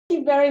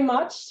you very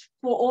much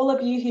for all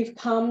of you who've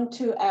come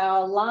to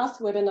our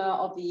last webinar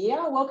of the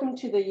year. Welcome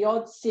to the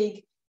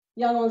YOD-SIG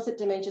Young Onset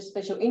Dementia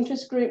Special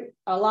Interest Group,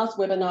 our last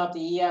webinar of the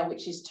year,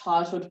 which is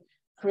titled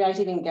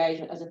Creative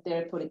Engagement as a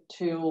Therapeutic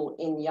Tool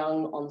in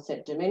Young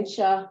Onset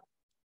Dementia.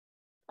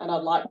 And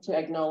I'd like to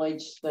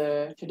acknowledge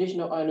the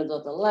traditional owners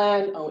of the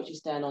land on which we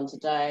stand on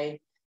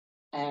today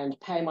and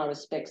pay my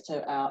respects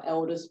to our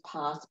elders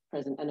past,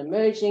 present and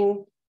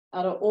emerging.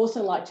 I'd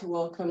also like to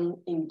welcome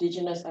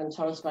Indigenous and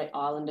Torres Strait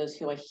Islanders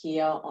who are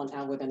here on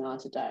our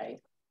webinar today.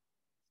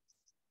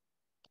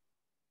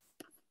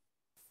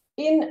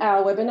 In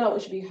our webinar,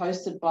 which will be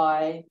hosted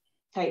by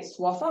Kate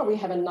Swaffer, we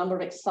have a number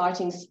of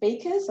exciting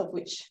speakers, of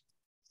which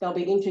they'll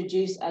be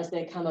introduced as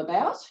they come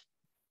about.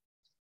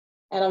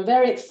 And I'm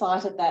very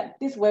excited that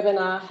this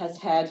webinar has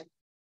had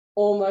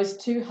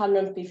almost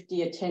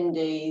 250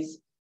 attendees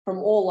from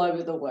all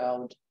over the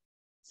world.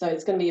 So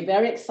it's going to be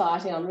very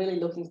exciting. I'm really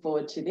looking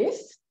forward to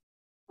this.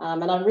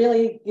 And it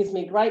really gives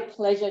me great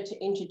pleasure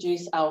to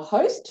introduce our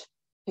host,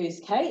 who's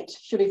Kate.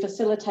 She'll be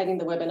facilitating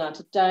the webinar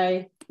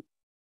today.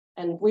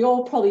 And we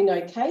all probably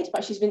know Kate,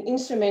 but she's been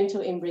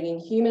instrumental in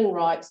bringing human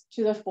rights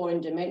to the fore in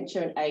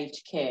dementia and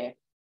aged care,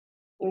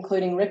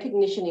 including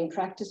recognition in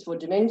practice for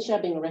dementia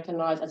being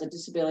recognised as a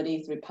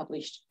disability through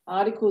published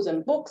articles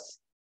and books,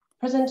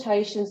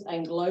 presentations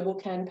and global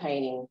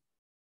campaigning.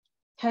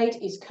 Kate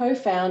is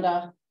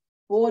co-founder,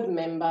 board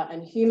member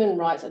and human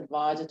rights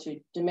advisor to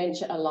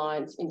Dementia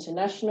Alliance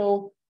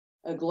International,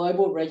 a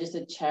global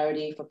registered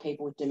charity for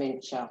people with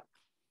dementia.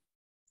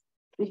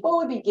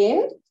 Before we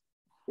begin,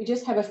 we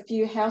just have a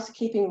few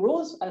housekeeping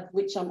rules, of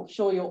which I'm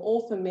sure you're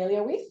all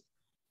familiar with.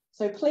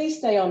 So please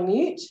stay on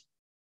mute.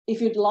 If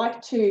you'd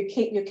like to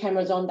keep your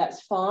cameras on,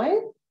 that's fine.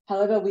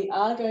 However, we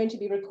are going to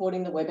be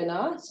recording the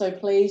webinar, so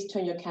please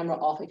turn your camera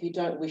off if you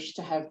don't wish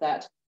to have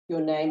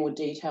your name or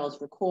details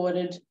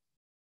recorded.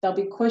 There'll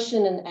be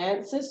question and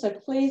answers, so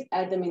please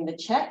add them in the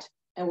chat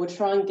and we'll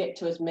try and get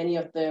to as many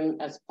of them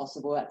as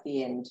possible at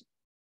the end.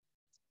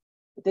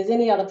 If there's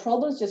any other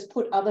problems, just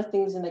put other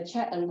things in the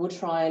chat and we'll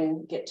try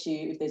and get to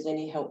you if there's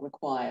any help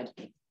required.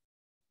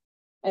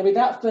 And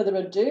without further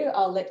ado,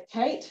 I'll let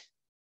Kate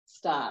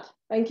start.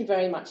 Thank you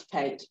very much,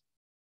 Kate.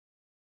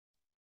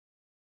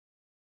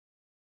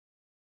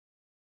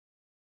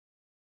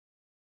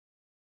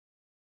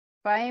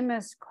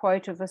 Famous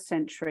quote of the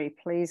century,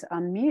 please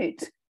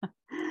unmute.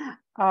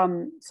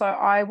 So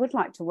I would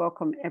like to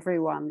welcome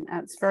everyone.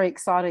 It's very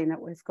exciting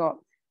that we've got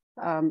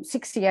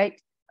 68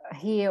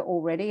 here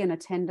already in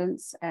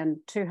attendance and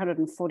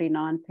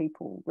 249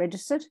 people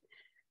registered.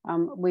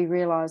 We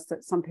realise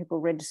that some people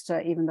register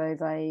even though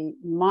they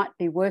might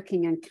be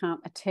working and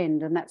can't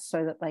attend, and that's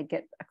so that they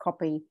get a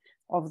copy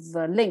of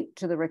the link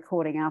to the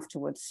recording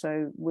afterwards.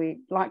 So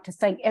we'd like to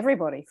thank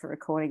everybody for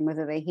recording,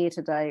 whether they're here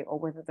today or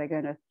whether they're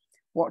going to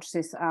watch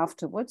this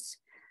afterwards.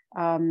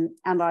 And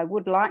I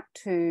would like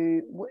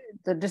to,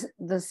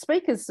 the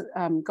speakers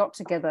got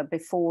together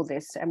before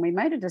this and we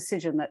made a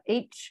decision that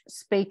each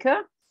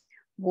speaker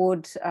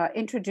would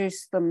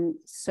introduce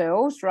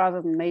themselves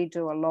rather than me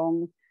do a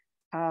long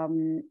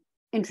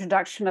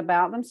introduction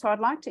about them. So I'd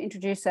like to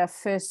introduce our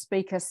first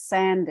speaker,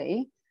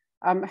 Sandy,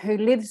 who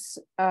lives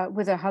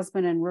with her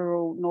husband in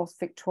rural North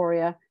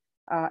Victoria,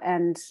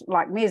 and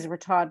like me is a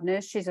retired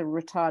nurse. She's a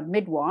retired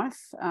midwife,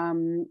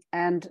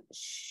 and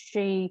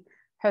she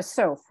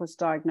herself was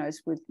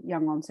diagnosed with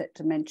young onset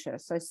dementia.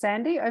 So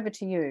Sandy, over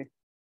to you.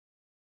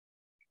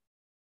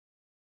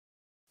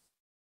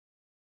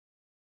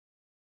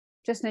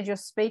 Just need your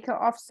speaker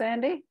off,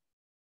 Sandy.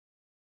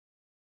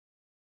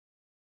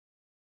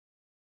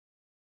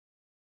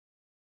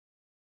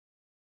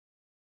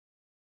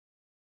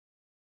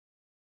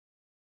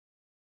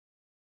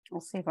 I'll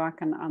see if I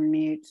can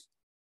unmute.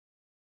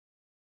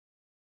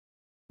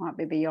 Might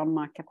be beyond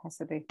my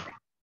capacity.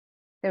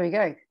 There we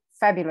go.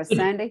 Fabulous,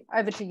 Sandy.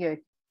 Over to you.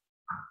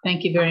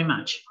 Thank you very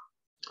much.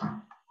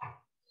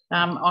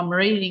 I'm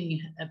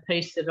reading a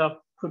piece that I've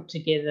put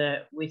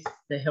together with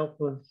the help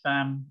of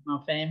my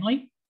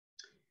family.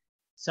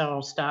 So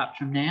I'll start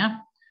from now.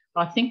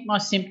 I think my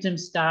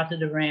symptoms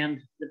started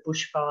around the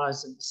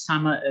bushfires of the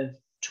summer of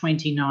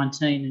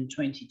 2019 and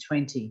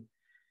 2020.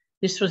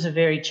 This was a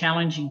very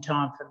challenging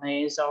time for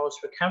me as I was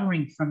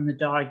recovering from the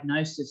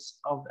diagnosis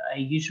of a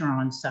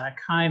uterine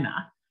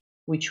sarcoma,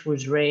 which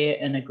was rare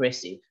and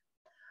aggressive.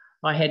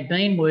 I had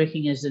been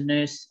working as a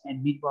nurse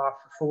and midwife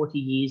for 40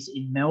 years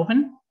in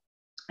Melbourne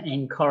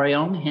and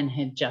Corryong and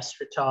had just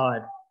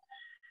retired.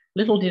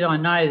 Little did I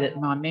know that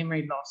my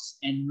memory loss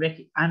and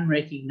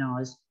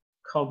unrecognised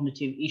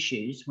cognitive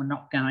issues were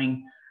not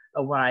going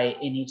away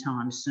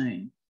anytime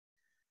soon.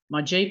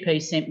 My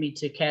GP sent me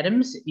to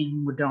Cadams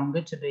in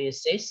Wodonga to be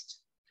assessed.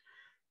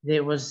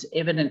 There was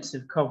evidence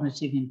of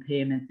cognitive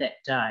impairment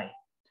that day.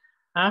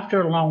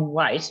 After a long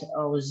wait,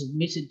 I was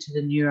admitted to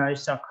the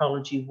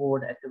neuropsychology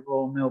ward at the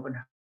Royal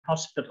Melbourne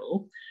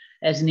Hospital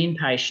as an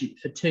inpatient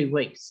for 2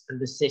 weeks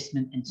of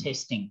assessment and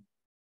testing.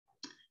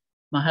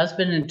 My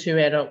husband and 2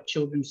 adult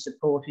children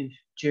supportive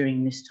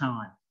during this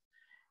time.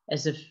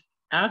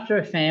 After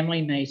a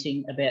family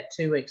meeting about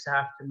 2 weeks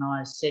after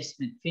my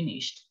assessment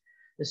finished,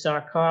 The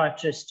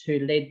psychiatrist who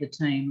led the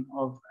team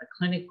of a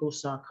clinical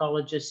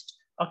psychologist,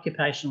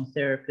 occupational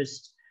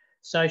therapist,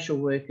 social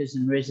workers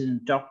and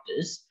resident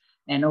doctors,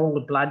 and all the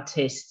blood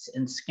tests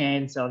and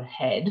scans I'd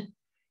had,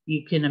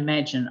 you can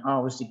imagine I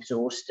was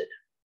exhausted.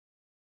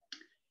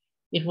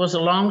 It was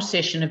a long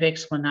session of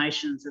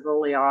explanations of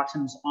all the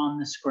items on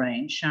the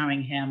screen,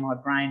 showing how my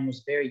brain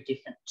was very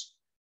different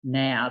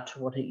now to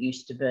what it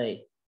used to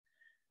be.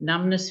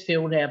 Numbness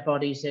filled our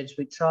bodies as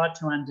we tried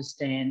to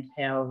understand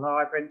how a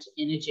vibrant,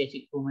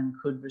 energetic woman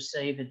could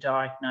receive a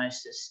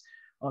diagnosis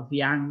of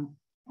young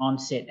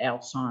onset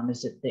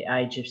Alzheimer's at the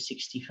age of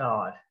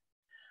 65.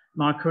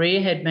 My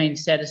career had been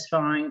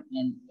satisfying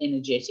and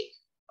energetic.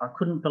 I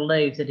couldn't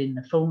believe that in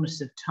the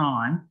fullness of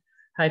time,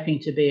 hoping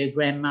to be a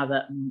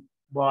grandmother,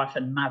 wife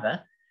and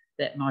mother,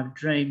 that my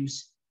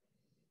dreams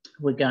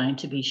were going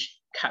to be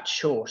cut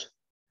short.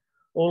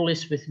 All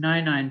this with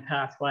no known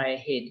pathway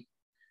ahead.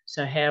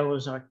 So how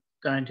was I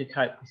going to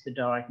cope with the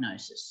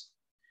diagnosis?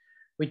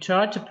 We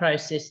tried to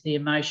process the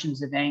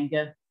emotions of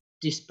anger,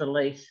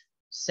 disbelief,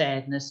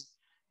 sadness,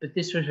 but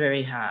this was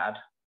very hard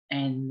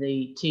and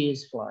the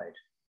tears flowed.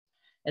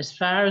 As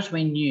far as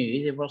we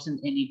knew, there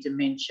wasn't any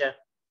dementia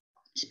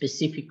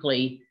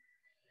specifically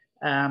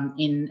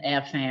in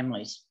our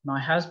families. My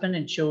husband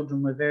and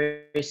children were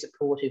very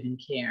supportive and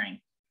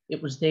caring.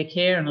 It was their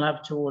care and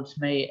love towards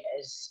me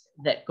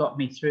that got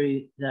me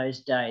through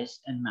those days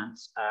and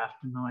months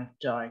after my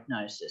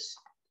diagnosis.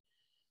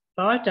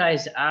 5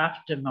 days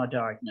after my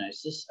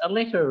diagnosis, a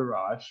letter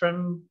arrived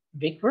from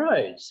Vic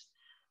Roads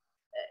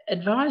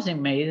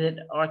advising me that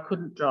I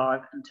couldn't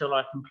drive until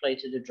I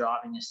completed a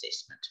driving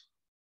assessment.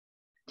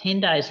 10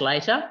 days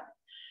later,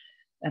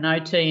 an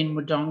OT in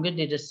Wodonga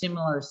did a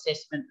similar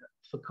assessment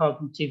for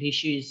cognitive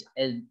issues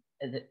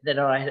that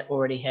I had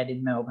already had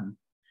in Melbourne.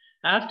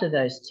 After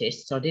those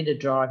tests, I did a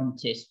driving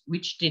test,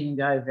 which didn't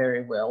go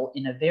very well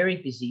in a very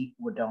busy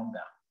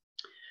Wodonga.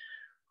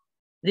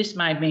 This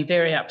made me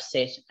very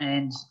upset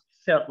and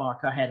felt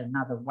like I had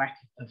another whack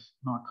of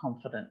my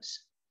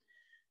confidence.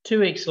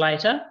 2 weeks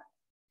later,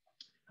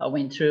 I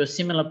went through a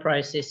similar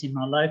process in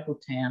my local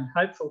town,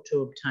 hopeful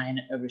to obtain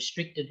a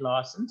restricted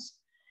licence.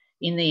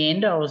 In the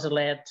end, I was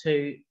allowed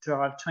to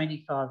drive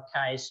 25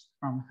 k's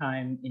from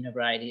home in a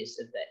radius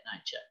of that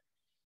nature.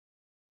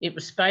 It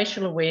was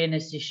spatial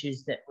awareness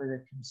issues that were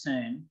the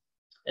concern,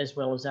 as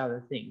well as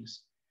other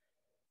things.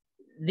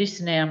 This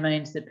now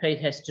means that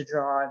Pete has to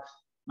drive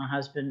my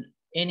husband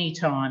any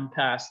time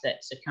past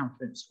that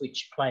circumference,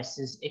 which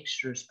places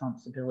extra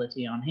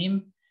responsibility on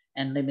him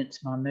and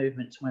limits my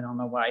movements when I'm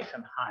away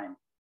from home.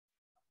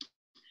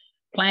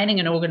 Planning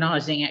and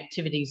organising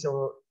activities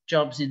or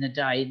jobs in the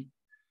day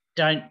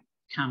don't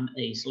come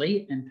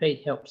easily, and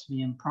Pete helps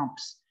me and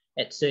prompts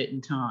at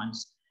certain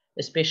times,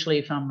 especially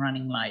if I'm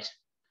running late.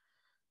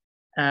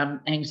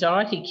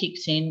 Anxiety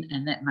kicks in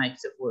and that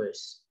makes it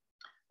worse.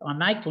 I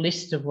make a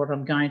list of what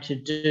I'm going to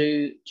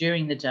do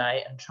during the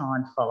day and try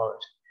and follow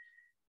it.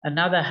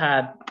 Another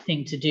hard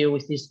thing to deal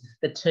with is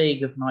the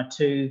fatigue of my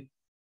 2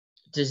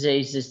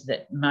 diseases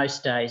that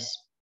most days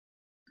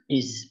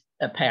is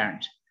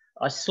apparent.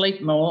 I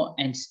sleep more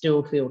and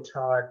still feel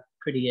tired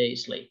pretty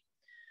easily.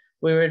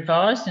 We were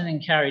advised and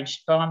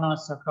encouraged by my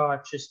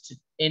psychiatrist to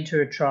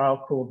enter a trial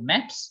called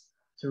MAPS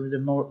through the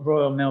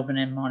Royal Melbourne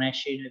and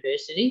Monash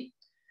University.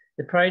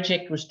 The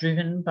project was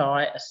driven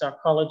by a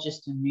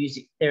psychologist and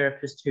music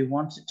therapist who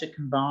wanted to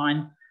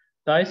combine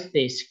both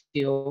their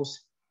skills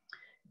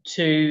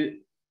to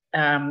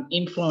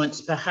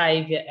influence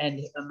behaviour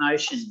and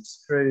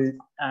emotions through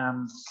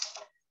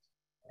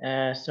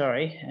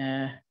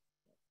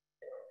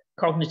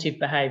cognitive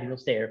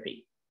behavioural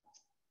therapy.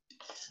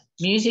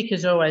 Music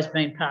has always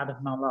been part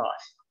of my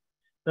life.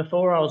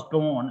 Before I was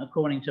born,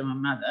 according to my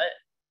mother,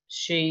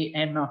 she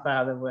and my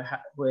father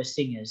were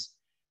singers.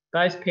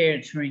 Both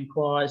parents were in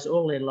choirs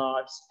all their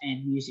lives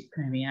and music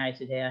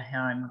permeated our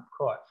home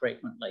quite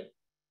frequently.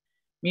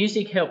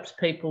 Music helps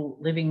people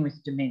living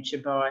with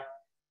dementia by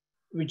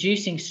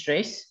reducing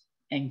stress,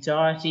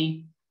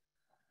 anxiety,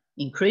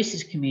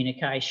 increases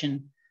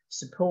communication,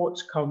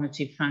 supports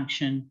cognitive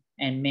function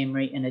and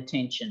memory and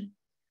attention.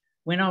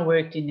 When I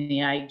worked in the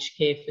aged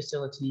care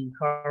facility in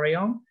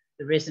Corryong,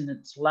 the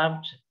residents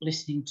loved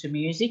listening to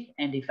music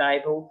and, if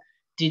able,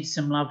 did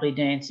some lovely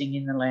dancing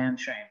in the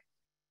lounge room.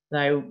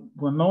 They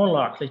were more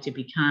likely to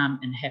be calm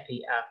and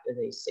happy after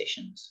these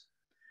sessions.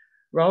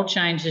 Role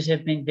changes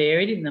have been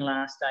varied in the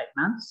last 8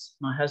 months.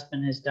 My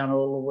husband has done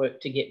all the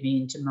work to get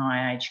me into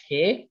my aged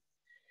care.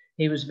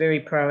 He was very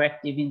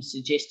proactive in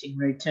suggesting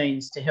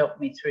routines to help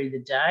me through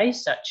the day,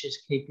 such as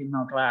keeping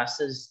my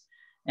glasses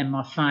and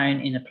my phone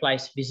in a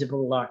place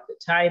visible like the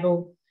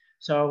table,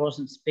 so I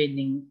wasn't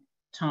spending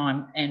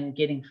time and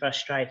getting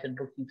frustrated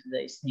looking for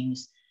these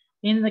things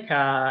in the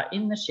car,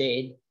 in the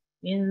shed,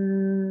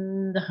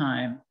 in the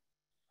home.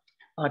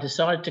 I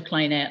decided to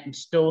clean out and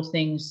store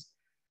things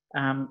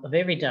of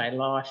everyday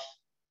life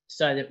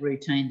so that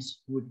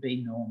routines would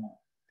be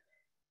normal.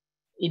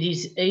 It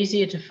is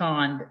easier to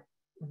find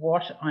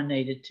what I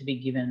needed to be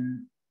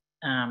given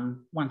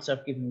once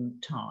I've given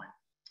time.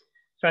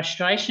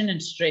 Frustration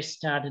and stress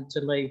started to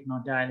leave my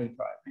daily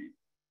program.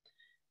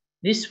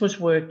 This has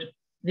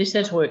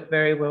worked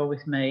very well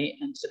with me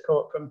and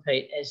support from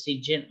Pete as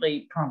he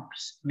gently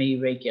prompts me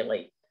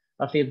regularly.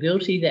 I feel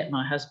guilty that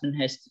my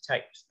husband has to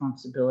take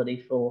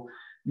responsibility for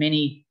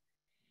many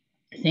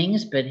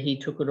things, but he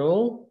took it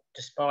all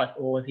despite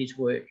all of his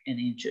work and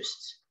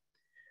interests.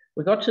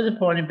 We got to the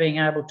point of being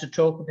able to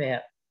talk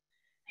about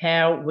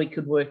how we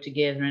could work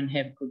together and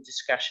have good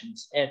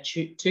discussions. Our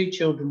two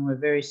children were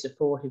very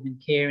supportive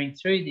and caring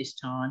through this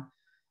time,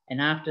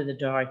 and after the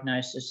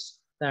diagnosis,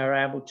 they were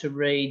able to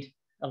read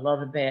a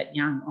lot about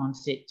young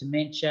onset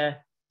dementia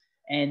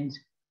and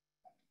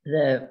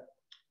the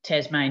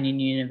Tasmanian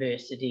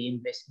University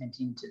investment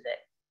into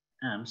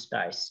that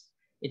space.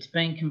 It's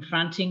been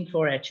confronting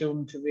for our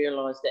children to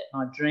realise that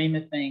my dream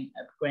of being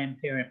a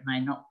grandparent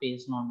may not be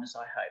as long as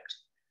I hoped.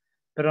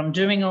 But I'm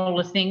doing all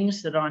the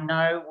things that I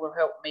know will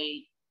help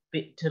me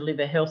to live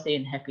a healthy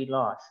and happy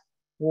life.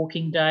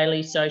 Walking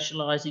daily,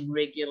 socialising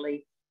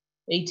regularly,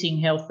 eating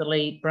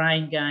healthily,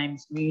 brain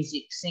games,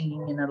 music,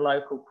 singing in a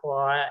local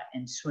choir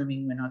and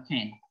swimming when I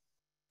can.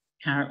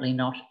 Currently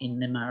not in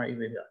the Murray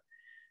River.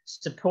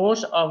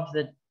 Support of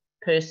the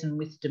person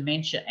with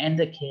dementia and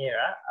the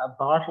carer are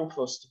vital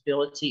for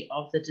stability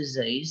of the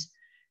disease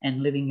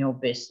and living your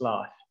best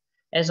life.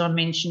 As I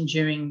mentioned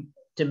during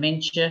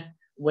Dementia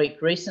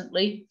Week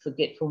recently,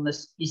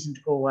 forgetfulness isn't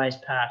always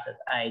part of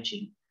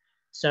ageing.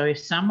 So if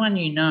someone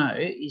you know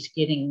is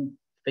getting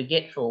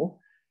forgetful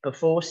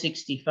before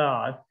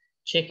 65,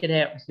 check it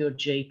out with your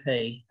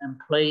GP and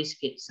please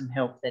get some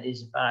help that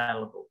is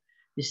available.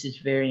 This is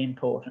very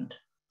important.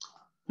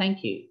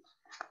 Thank you.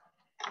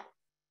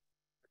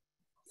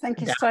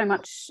 Thank you so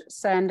much,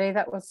 Sandy.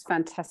 That was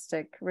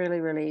fantastic. Really,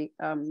 really,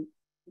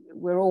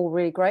 we're all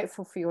really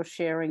grateful for your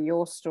sharing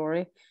your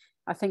story.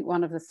 I think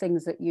one of the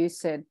things that you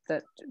said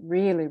that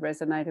really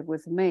resonated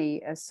with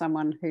me as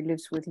someone who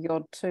lives with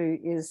YOD-2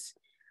 is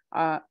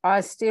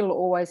I still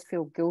always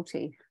feel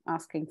guilty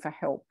asking for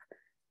help.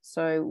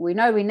 So we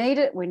know we need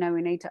it. We know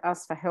we need to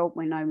ask for help.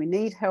 We know we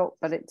need help,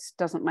 but it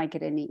doesn't make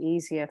it any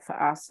easier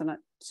for us. And it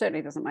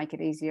certainly doesn't make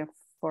it easier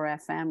for our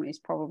families,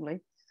 probably.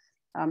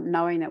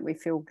 Knowing that we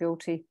feel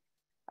guilty.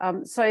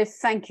 So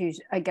thank you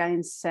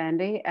again,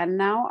 Sandy. And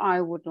now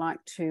I would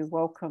like to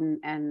welcome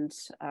and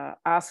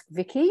ask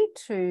Vicky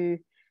to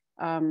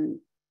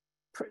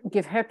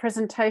give her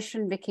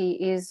presentation. Vicky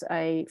is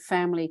a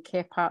family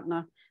care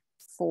partner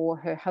for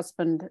her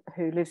husband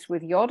who lives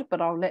with YOD,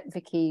 but I'll let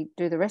Vicky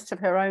do the rest of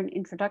her own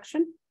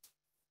introduction.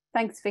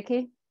 Thanks,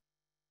 Vicky.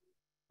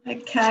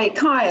 Okay,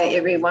 Kaya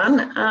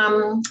everyone.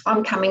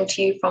 I'm coming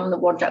to you from the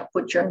Wadjuk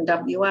Butcher in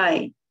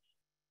WA.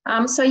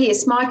 So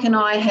yes, Mike and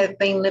I have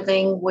been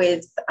living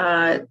with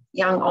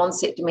young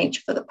onset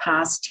dementia for the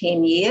past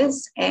 10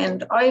 years.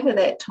 And over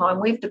that time,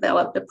 we've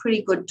developed a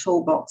pretty good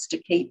toolbox to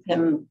keep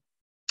him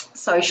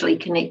socially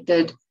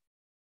connected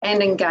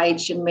and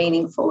engaged in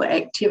meaningful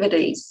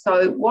activities.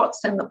 So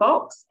what's in the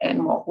box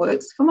and what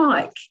works for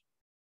Mike?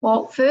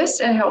 Well,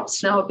 first it helps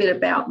to know a bit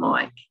about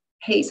Mike.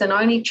 He's an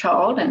only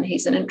child and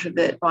he's an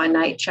introvert by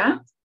nature.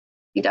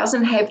 He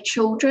doesn't have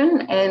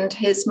children and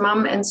his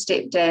mum and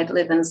stepdad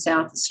live in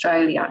South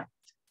Australia.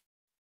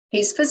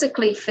 He's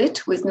physically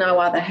fit with no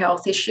other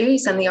health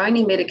issues and the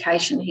only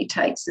medication he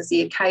takes is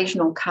the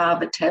occasional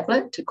Carver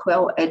tablet to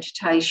quell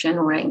agitation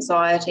or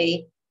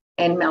anxiety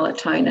and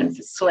melatonin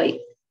for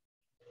sleep.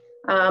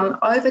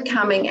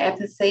 Overcoming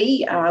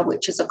apathy,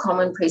 which is a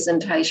common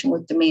presentation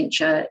with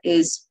dementia,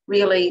 is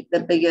really the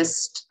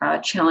biggest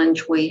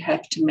challenge we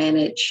have to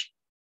manage.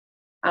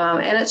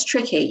 And it's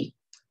tricky.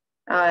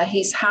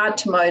 He's hard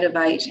to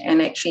motivate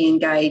and actually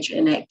engage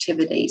in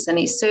activities, and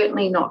he's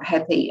certainly not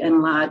happy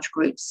in large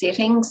group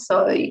settings.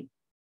 So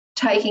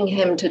taking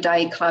him to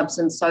day clubs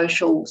and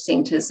social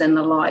centres and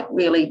the like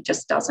really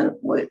just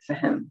doesn't work for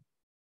him.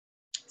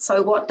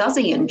 So what does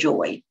he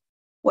enjoy?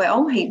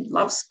 Well, he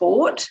loves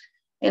sport.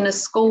 In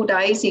his school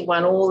days, he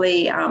won all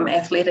the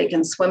athletic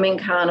and swimming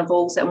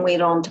carnivals and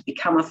went on to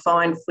become a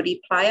fine footy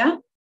player.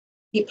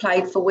 He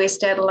played for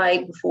West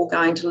Adelaide before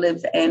going to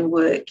live and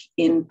work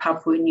in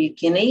Papua New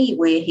Guinea,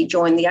 where he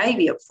joined the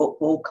Aviat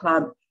Football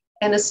Club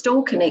and is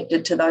still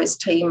connected to those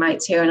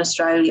teammates here in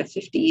Australia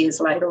 50 years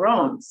later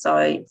on.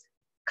 So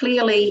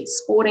clearly,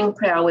 sporting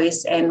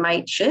prowess and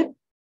mateship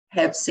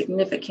have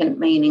significant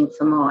meaning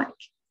for Mike.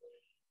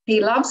 He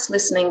loves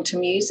listening to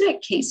music.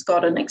 He's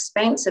got an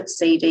expansive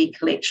CD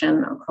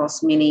collection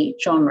across many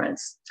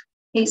genres.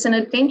 He's an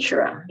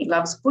adventurer. He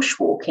loves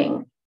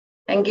bushwalking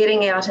and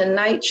getting out in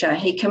nature.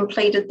 He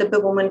completed the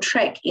Bibbulmun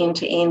Track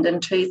end-to-end in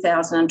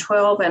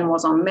 2012 and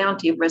was on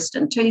Mount Everest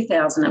in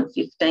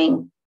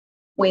 2015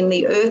 when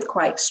the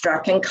earthquake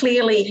struck, and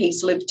clearly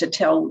he's lived to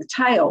tell the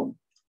tale.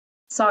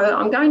 So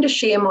I'm going to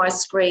share my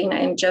screen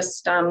and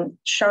just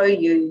show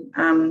you,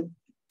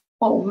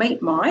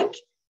 meet Mike,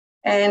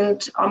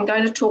 and I'm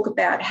going to talk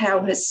about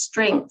how his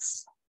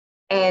strengths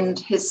and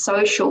his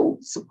social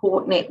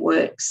support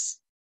networks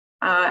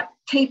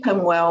keep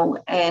him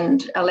well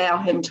and allow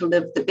him to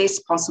live the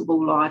best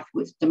possible life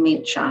with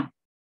dementia.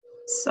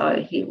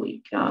 So here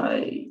we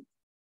go.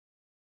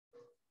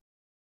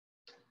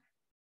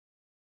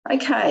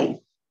 Okay,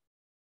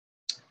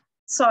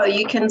 so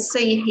you can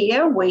see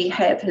here we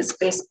have his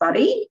best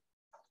buddy,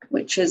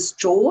 which is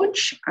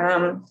George.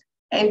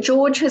 And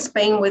George has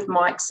been with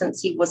Mike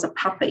since he was a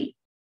puppy.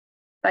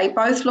 They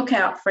both look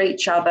out for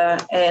each other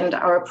and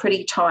are a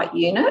pretty tight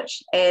unit.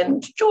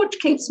 And George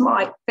keeps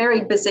Mike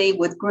very busy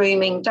with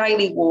grooming,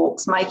 daily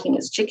walks, making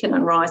his chicken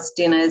and rice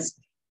dinners.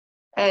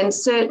 And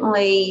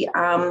certainly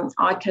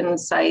I can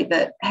say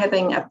that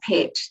having a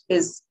pet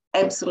is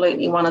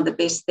absolutely one of the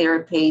best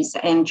therapies,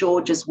 and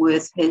George is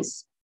worth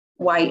his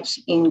weight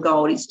in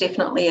gold. He's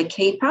definitely a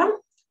keeper.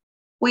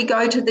 We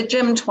go to the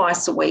gym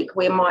twice a week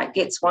where Mike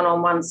gets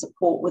one-on-one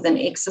support with an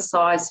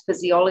exercise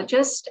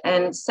physiologist.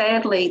 And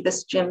sadly,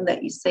 this gym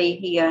that you see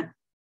here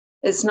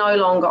is no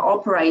longer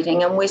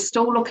operating, and we're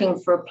still looking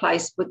for a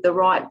place with the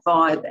right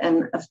vibe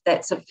and if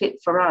that's a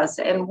fit for us.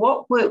 And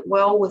what worked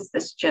well with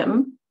this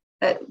gym,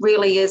 that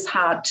really is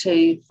hard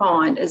to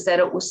find, is that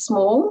it was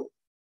small,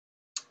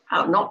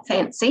 not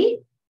fancy,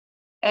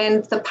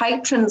 and the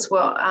patrons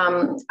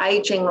were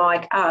ageing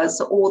like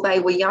us, or they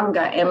were younger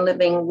and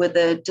living with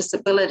a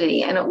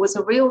disability. And it was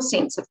a real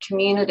sense of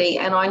community.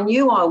 And I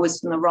knew I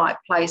was in the right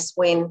place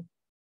when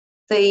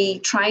the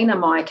trainer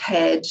Mike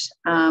had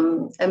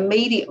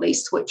immediately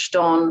switched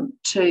on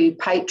to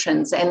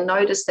patrons and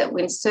noticed that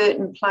when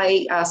certain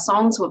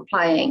songs were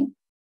playing,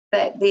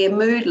 that their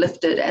mood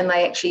lifted and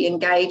they actually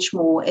engaged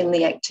more in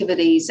the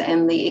activities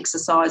and the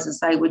exercises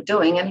they were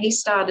doing. And he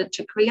started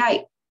to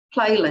create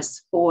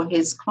playlists for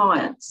his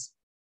clients.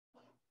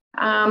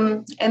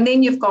 And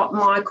then you've got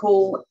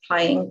Michael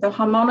playing the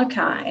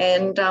harmonica,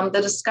 and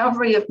the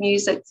discovery of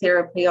music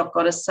therapy, I've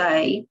got to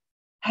say,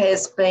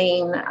 has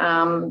been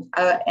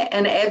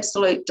an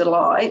absolute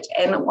delight,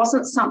 and it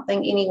wasn't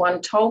something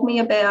anyone told me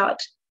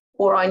about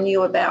or I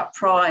knew about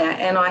prior,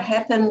 and I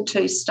happened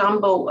to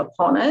stumble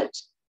upon it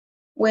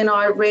when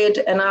I read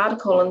an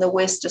article in the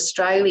West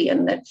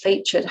Australian that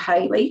featured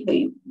Hayley,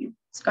 who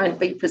is going to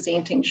be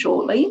presenting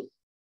shortly.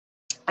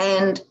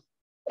 And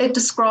it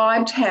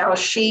described how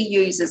she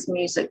uses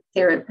music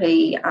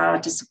therapy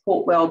to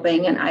support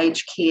wellbeing in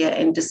aged care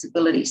and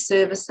disability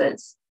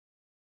services.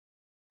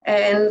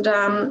 And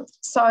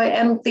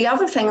and the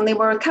other thing, and there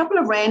were a couple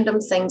of random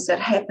things that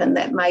happened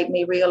that made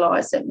me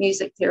realise that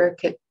music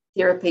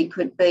therapy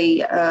could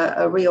be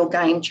a real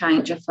game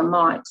changer for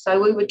Mike. So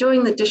we were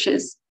doing the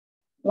dishes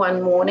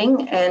one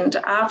morning, and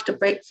after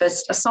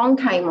breakfast, a song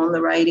came on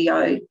the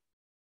radio,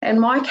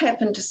 and Mike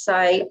happened to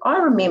say, "I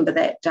remember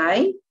that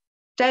day.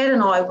 Dad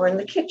and I were in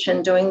the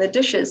kitchen doing the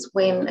dishes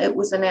when it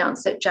was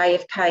announced that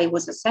JFK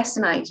was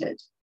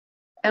assassinated."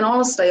 And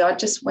honestly, I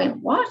just went,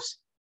 "What?"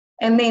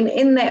 And then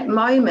in that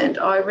moment,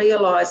 I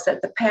realised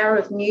that the power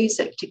of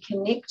music to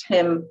connect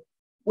him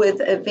with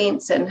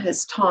events in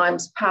his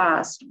times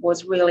past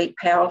was really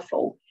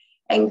powerful.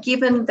 And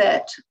given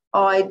that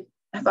I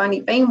have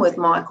only been with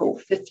Michael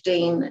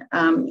 15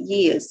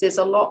 years, there's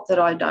a lot that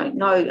I don't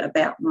know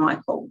about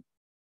Michael.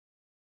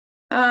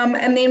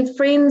 And then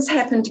friends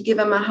happened to give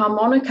him a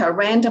harmonica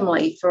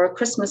randomly for a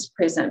Christmas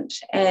present,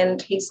 and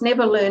he's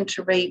never learned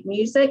to read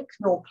music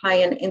nor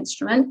play an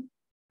instrument,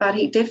 but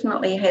he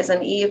definitely has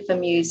an ear for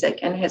music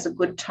and has a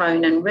good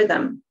tone and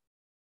rhythm.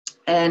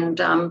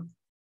 And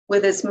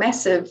with his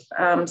massive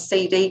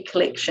CD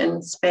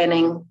collection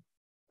spanning,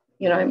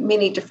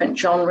 many different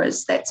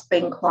genres, that's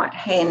been quite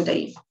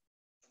handy.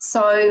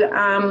 So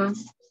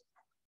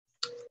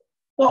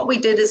what we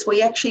did is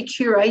we actually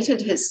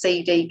curated his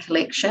CD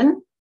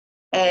collection,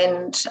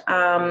 and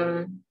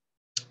I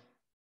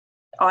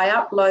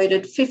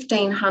uploaded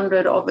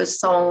 1,500 of his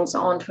songs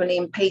onto an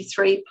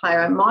MP3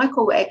 player, and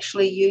Michael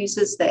actually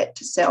uses that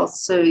to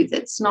self-soothe.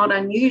 It's not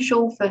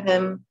unusual for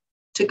him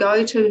to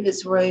go to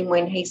his room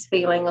when he's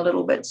feeling a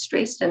little bit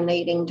stressed and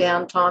needing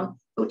downtime.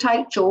 He'll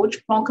take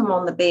George, plonk him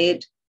on the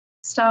bed,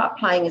 start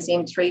playing his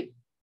MP3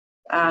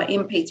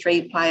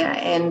 player,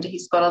 and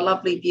he's got a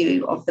lovely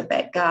view of the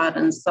back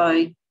garden.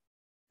 So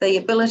the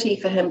ability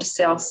for him to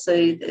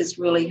self-soothe is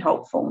really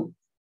helpful.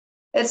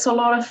 It's a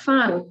lot of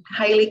fun.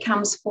 Hayley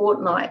comes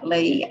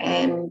fortnightly,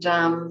 and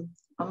I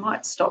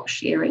might stop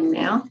sharing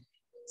now.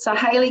 So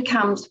Hayley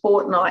comes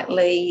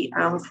fortnightly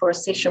for a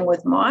session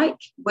with Mike,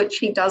 which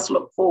he does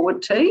look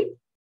forward to.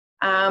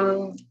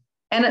 And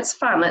it's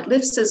fun. It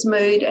lifts his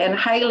mood, and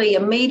Hayley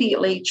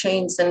immediately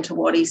tunes into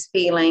what he's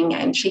feeling,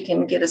 and she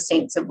can get a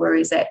sense of where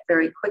he's at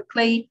very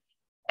quickly.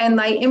 And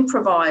they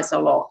improvise a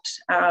lot.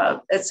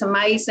 It's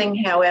amazing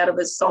how out of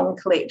his song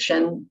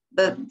collection,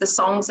 the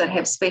songs that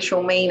have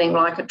special meaning,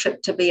 like a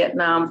trip to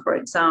Vietnam, for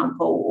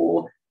example,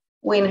 or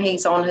when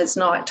he's on his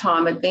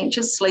nighttime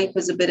adventures. Sleep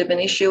is a bit of an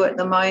issue at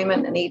the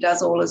moment, and he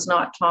does all his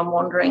nighttime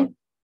wandering.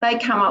 They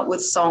come up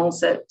with songs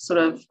that sort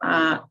of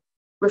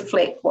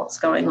reflect what's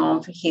going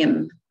on for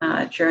him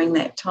during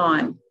that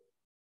time.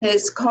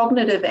 His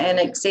cognitive and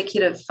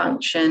executive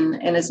function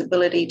and his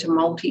ability to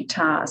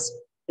multitask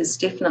is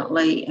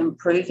definitely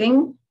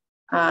improving.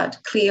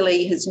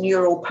 Clearly, his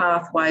neural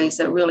pathways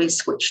are really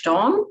switched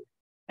on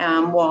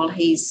while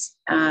he's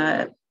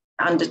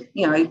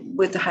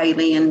with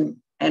Hayley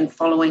and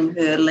following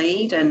her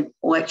lead,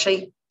 or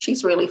actually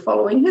she's really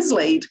following his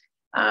lead.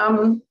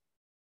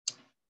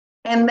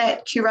 And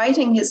that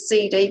curating his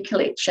CD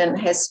collection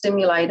has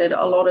stimulated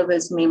a lot of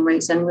his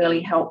memories and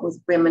really helped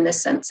with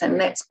reminiscence. And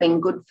that's been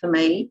good for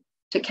me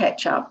to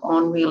catch up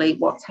on really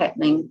what's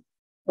happening,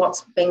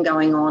 what's been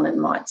going on in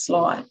Mike's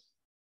life.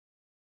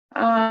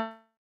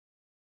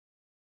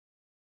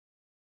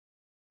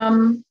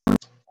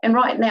 And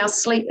right now,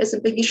 sleep is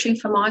a big issue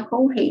for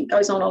Michael. He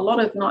goes on a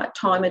lot of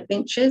nighttime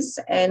adventures,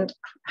 and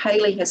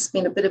Hayley has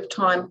spent a bit of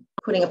time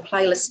putting a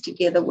playlist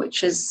together,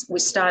 which we're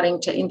starting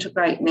to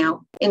integrate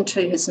now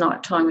into his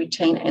nighttime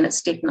routine, and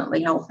it's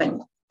definitely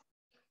helping.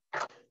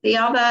 The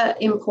other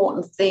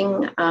important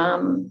thing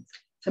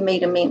for me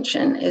to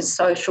mention is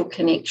social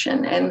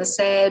connection, and the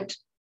sad,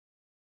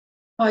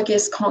 I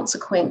guess,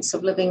 consequence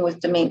of living with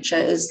dementia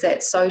is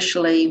that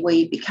socially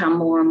we become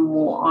more and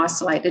more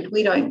isolated.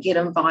 We don't get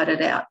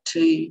invited out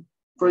to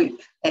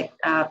group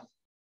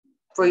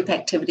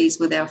activities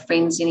with our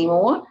friends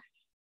anymore.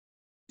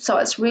 So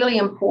it's really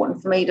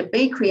important for me to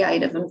be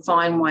creative and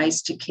find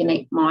ways to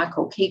connect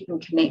Michael, keep him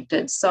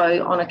connected.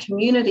 So on a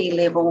community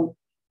level,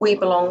 we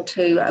belong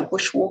to a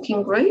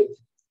bushwalking group,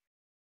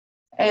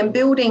 and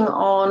building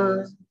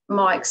on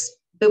Mike's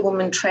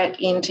Bibbulmun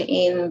Track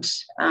end-to-end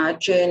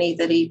journey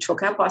that he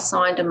took up, I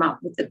signed him up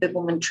with the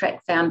Bibbulmun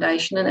Track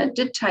Foundation, and it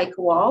did take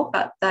a while,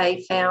 but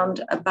they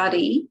found a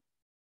buddy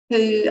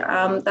who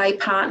they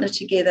partner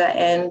together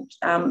and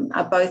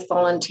are both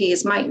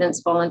volunteers,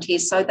 maintenance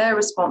volunteers. So they're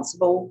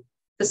responsible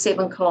for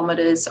 7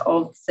 kilometres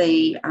of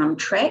the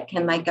track,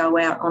 and they go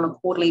out on a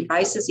quarterly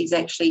basis. He's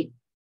actually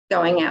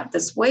going out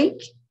this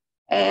week.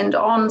 And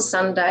on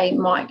Sunday,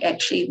 Mike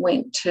actually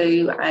went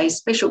to a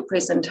special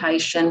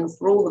presentation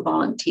for all the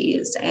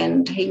volunteers,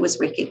 and he was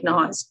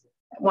recognised,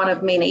 one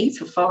of many,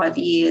 for 5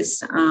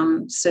 years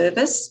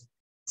service.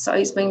 So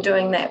he's been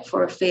doing that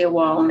for a fair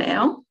while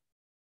now.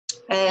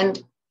 And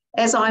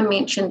as I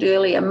mentioned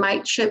earlier,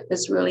 mateship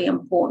is really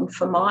important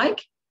for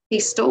Mike.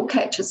 He still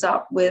catches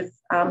up with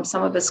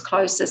some of his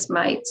closest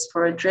mates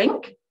for a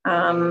drink.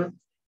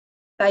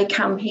 They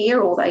come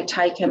here or they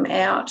take him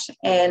out,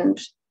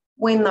 and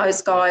when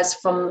those guys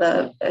from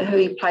who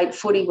he played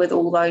footy with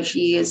all those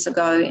years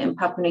ago in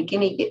Papua New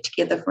Guinea get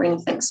together for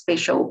anything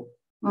special,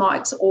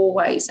 Mike's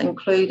always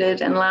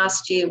included. And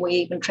last year we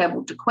even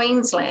travelled to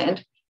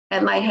Queensland,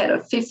 and they had a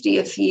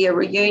 50th year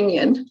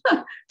reunion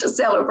to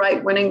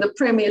celebrate winning the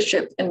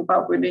premiership in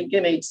Papua New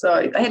Guinea.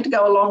 So they had to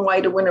go a long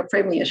way to win a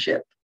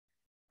premiership.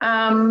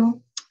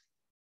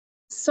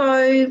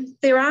 So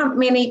there aren't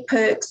many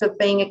perks of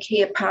being a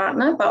care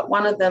partner, but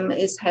one of them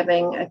is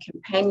having a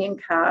companion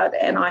card.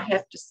 And I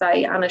have to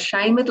say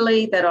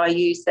unashamedly that I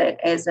use that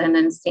as an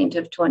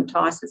incentive to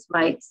entice his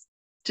mates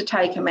to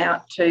take him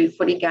out to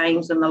footy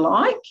games and the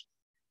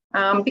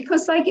like,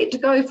 because they get to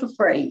go for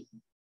free.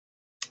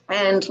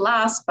 And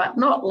last but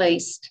not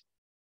least,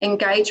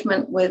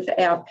 engagement with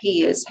our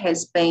peers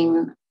has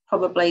been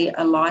probably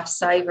a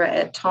lifesaver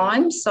at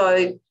times.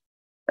 So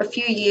a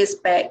few years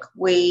back,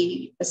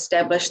 we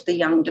established the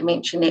Young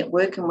Dementia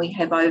Network, and we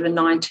have over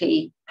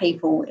 90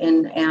 people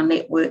in our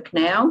network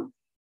now.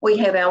 We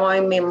have our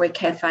own memory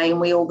cafe, and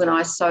we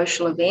organise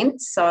social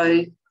events.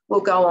 So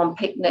we'll go on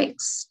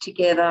picnics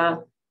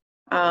together.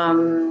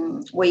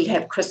 We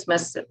have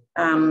Christmas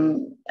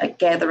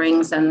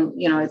gatherings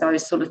and,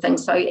 those sort of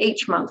things. So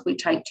each month we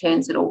take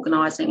turns at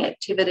organising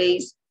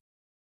activities.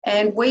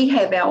 And we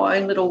have our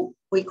own little,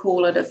 we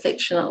call it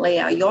affectionately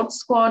our YOD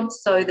squad.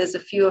 So there's a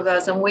few of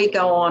us, and we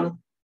go on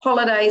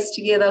holidays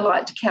together,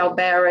 like to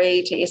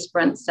Kalbarri, to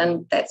Esperance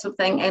and that sort of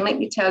thing. And let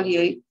me tell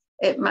you,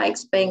 it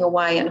makes being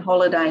away and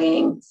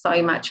holidaying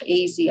so much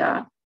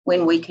easier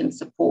when we can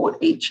support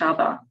each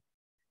other.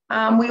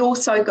 We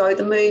also go to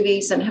the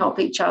movies and help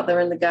each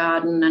other in the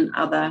garden and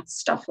other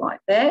stuff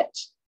like that.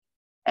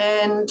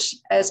 And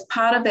as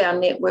part of our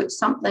network,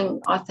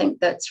 something I think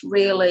that's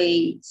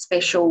really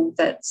special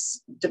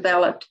that's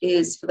developed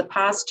is for the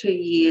past 2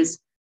 years,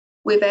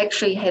 we've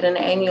actually had an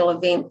annual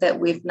event that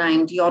we've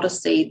named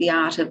YOD-SIG, the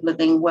Art of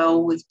Living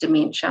Well with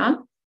Dementia.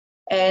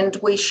 And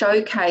we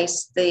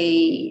showcase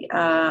the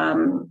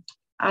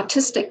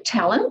artistic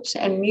talent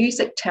and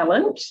music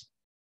talent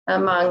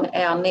among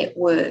our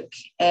network.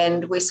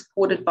 And we're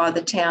supported by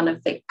the town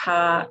of Vic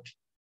Park.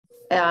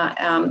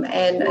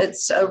 And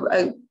it's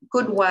a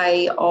good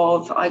way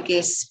of, I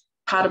guess,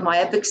 part of my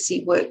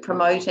advocacy work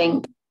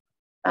promoting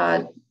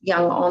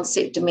young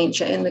onset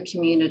dementia in the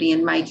community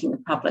and making the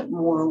public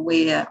more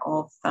aware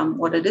of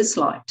what it is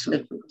like to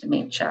live with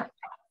dementia.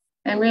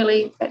 And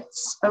really,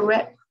 that's a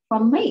wrap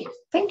from me.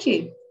 Thank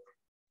you.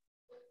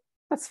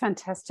 That's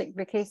fantastic,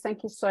 Vicky.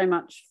 Thank you so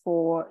much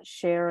for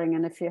sharing.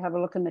 And if you have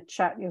a look in the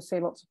chat, you'll see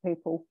lots of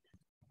people,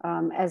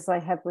 as they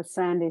have with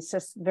Sandy,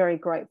 just very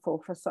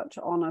grateful for such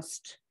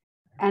honest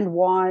and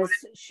wise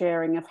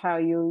sharing of how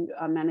you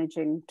are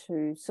managing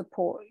to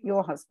support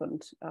your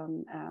husband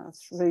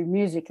through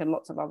music and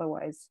lots of other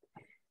ways.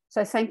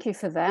 So thank you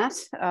for that.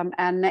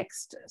 Our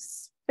next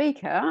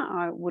speaker,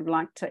 I would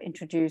like to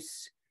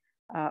introduce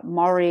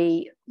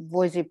Maury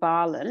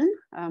Voisibalan.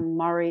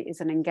 Maury is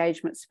an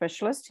engagement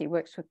specialist. He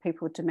works with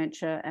people with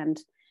dementia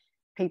and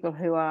people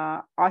who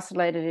are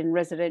isolated in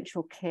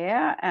residential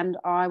care. And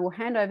I will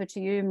hand over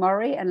to you,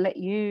 Maury, and let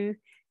you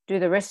do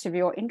the rest of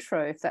your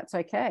intro, if that's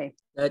okay.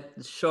 That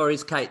sure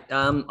is, Kate.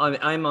 I'm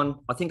on,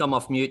 I think I'm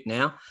off mute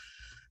now.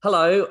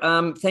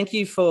 Hello, thank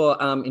you for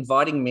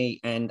inviting me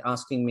and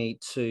asking me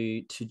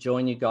to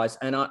join you guys.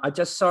 And I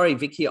just, sorry,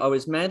 Vicky, I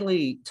was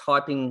madly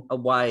typing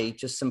away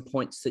just some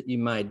points that you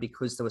made,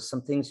 because there were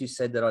some things you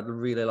said that I'd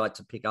really like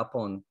to pick up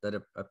on that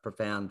are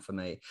profound for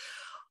me.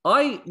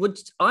 I'm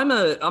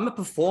a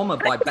performer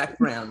by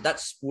background.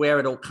 That's where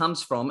it all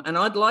comes from. And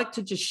I'd like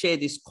to just share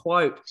this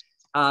quote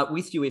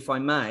with you, if I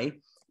may,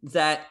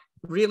 that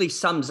really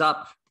sums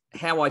up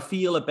how I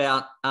feel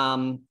about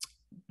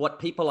what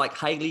people like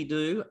Hayley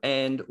do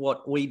and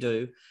what we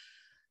do.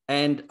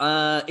 And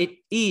it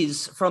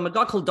is from a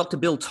guy called Dr.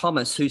 Bill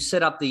Thomas, who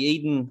set up the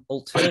Eden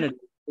Alternative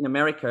in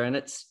America. And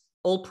it's,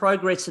 all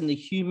progress in the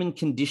human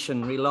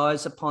condition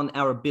relies upon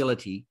our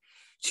ability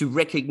to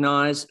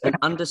recognize and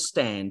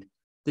understand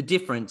the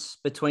difference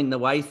between the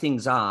way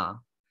things are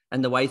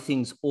and the way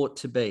things ought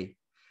to be.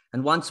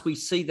 And once we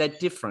see that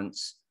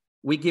difference,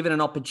 we're given an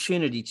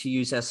opportunity to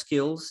use our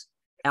skills,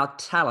 our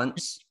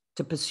talents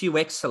to pursue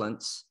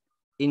excellence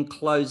in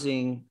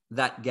closing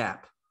that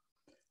gap.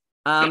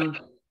 That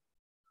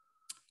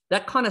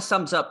kind of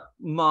sums up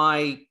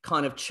my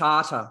kind of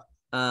charter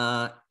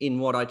in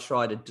what I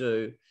try to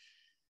do.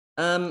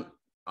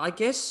 I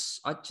guess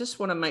I just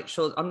want to make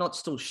sure I'm not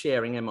still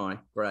sharing, am I?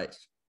 Great.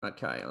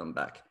 Okay, I'm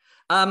back.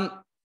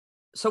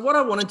 So what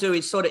I want to do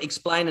is sort of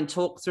explain and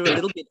talk through a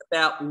little bit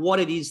about what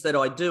it is that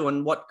I do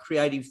and what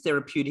creative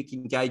therapeutic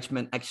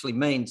engagement actually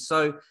means.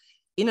 So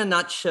in a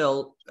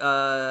nutshell,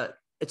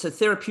 it's a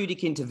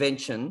therapeutic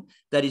intervention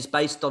that is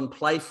based on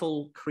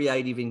playful,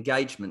 creative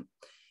engagement.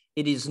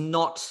 It is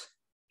not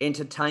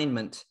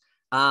entertainment.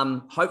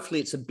 Hopefully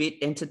it's a bit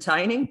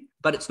entertaining,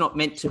 but it's not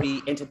meant to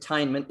be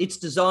entertainment. It's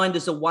designed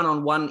as a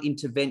one-on-one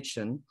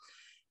intervention.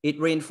 It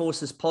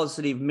reinforces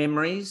positive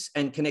memories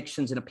and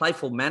connections in a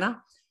playful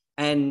manner.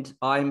 And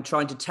I'm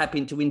trying to tap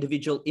into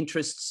individual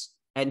interests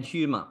and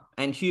humor.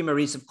 And humor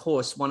is, of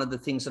course, one of the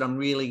things that I'm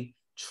really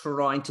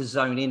trying to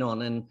zone in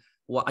on. And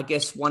what I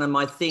guess one of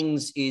my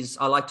things is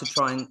I like to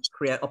try and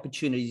create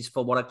opportunities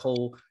for what I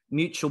call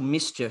mutual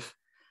mischief.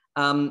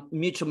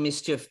 Mutual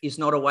mischief is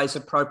not always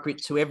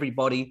appropriate to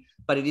everybody,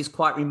 but it is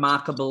quite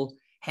remarkable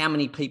how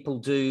many people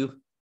do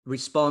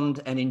respond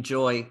and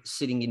enjoy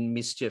sitting in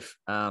mischief.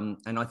 And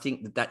I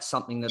think that that's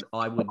something that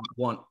I would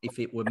want if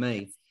it were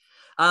me.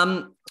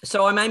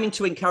 So I'm aiming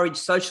to encourage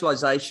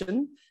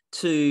socialization,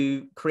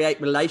 to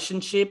create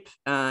relationship.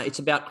 It's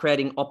about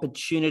creating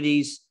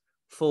opportunities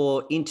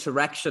for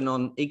interaction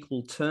on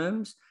equal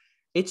terms.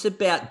 It's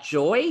about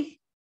joy.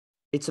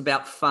 It's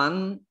about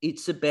fun.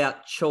 It's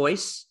about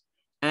choice.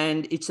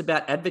 And it's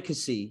about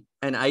advocacy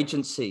and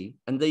agency.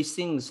 And these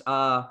things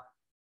are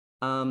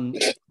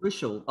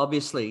crucial,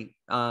 obviously,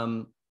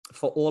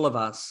 for all of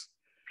us.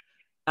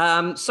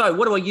 So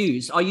what do I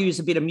use? I use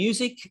a bit of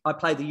music. I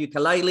play the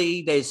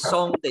ukulele. There's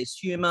song, there's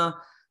humor,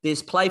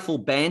 there's playful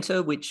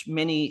banter, which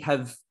many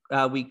have,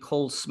 we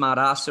call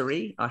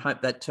smartassery. I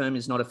hope that term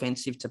is not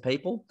offensive to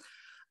people.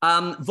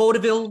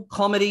 Vaudeville,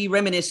 comedy,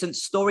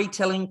 reminiscence,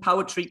 storytelling,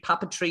 poetry,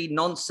 puppetry,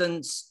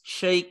 nonsense,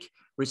 chic,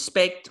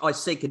 respect. I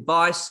seek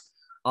advice.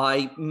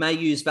 I may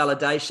use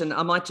validation.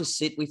 I might just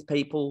sit with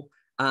people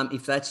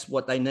if that's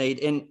what they need.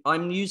 And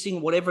I'm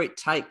using whatever it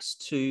takes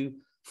to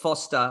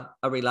foster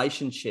a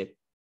relationship.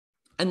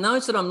 And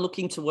those that I'm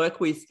looking to work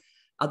with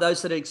are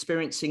those that are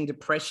experiencing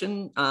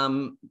depression,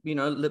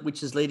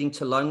 which is leading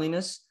to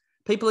loneliness,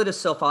 people that are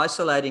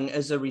self-isolating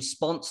as a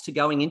response to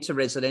going into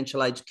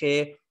residential aged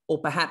care, or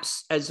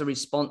perhaps as a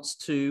response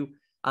to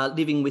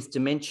living with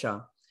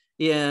dementia.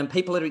 Yeah,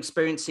 people that are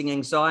experiencing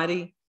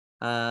anxiety,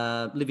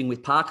 living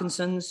with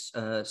Parkinson's,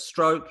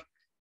 stroke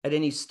at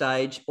any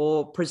stage,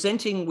 or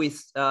presenting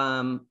with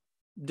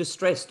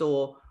distressed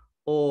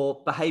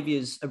or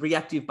behaviours,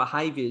 reactive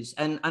behaviours.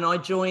 And I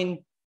join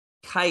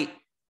Kate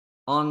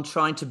on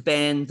trying to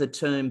ban the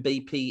term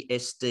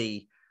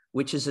BPSD,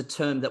 which is a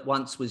term that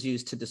once was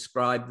used to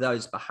describe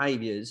those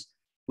behaviours,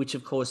 which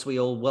of course we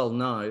all well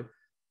know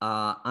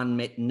are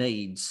unmet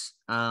needs.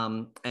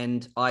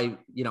 And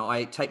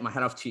I take my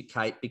hat off to you,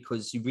 Kate,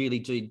 because you really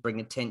do bring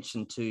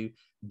attention to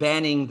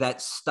banning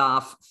that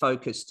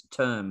staff-focused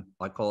term,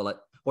 I call it,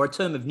 or a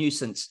term of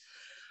nuisance.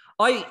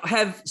 I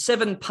have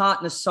 7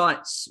 partner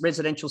sites,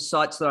 residential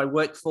sites that I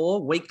work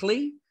for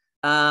weekly.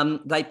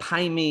 They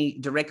pay me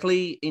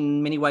directly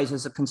in many ways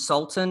as a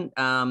consultant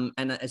and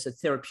as a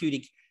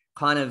therapeutic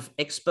kind of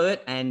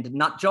expert and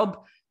nut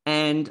job.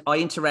 And I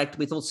interact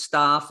with all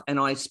staff and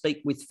I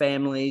speak with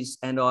families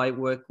and I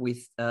work with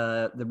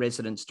the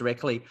residents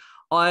directly.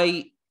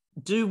 I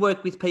do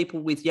work with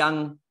people with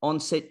young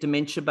onset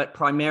dementia, but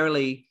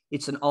primarily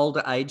it's an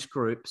older age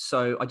group.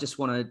 So I just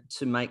wanted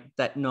to make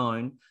that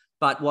known.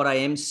 But what I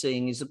am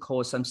seeing is, of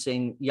course, I'm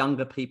seeing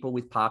younger people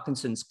with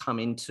Parkinson's come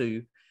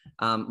into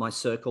my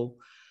circle.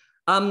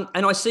 And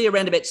I see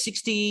around about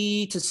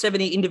 60 to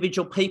 70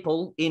 individual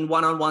people in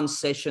one-on-one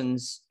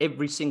sessions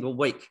every single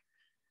week.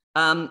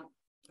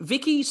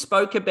 Vicky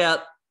spoke about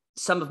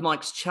some of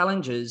Mike's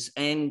challenges.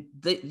 And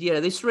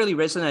this really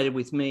resonated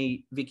with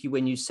me, Vicky,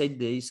 when you said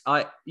these.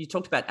 You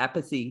talked about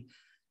apathy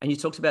and you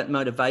talked about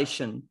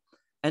motivation.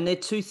 And they're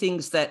two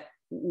things that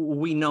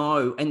we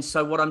know. And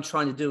so what I'm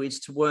trying to do is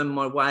to worm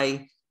my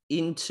way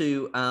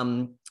into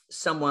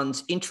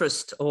someone's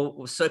interest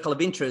or circle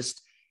of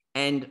interest.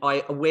 And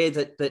I'm aware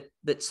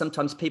that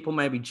sometimes people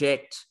may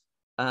reject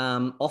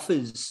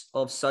offers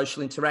of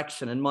social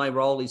interaction. And my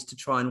role is to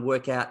try and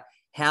work out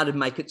how to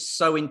make it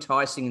so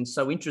enticing and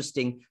so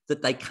interesting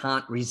that they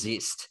can't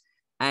resist.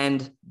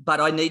 But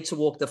I need to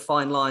walk the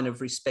fine line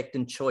of respect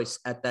and choice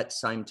at that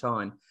same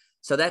time.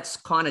 So that's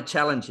kind of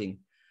challenging.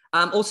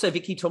 Also,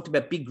 Vicky talked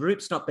about big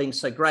groups not being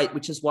so great,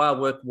 which is why I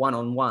work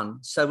one-on-one.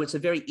 So it's a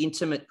very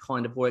intimate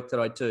kind of work that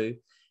I do.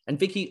 And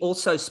Vicky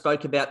also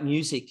spoke about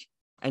music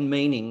and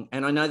meaning.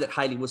 And I know that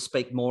Hayley will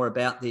speak more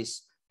about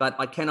this, but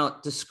I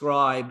cannot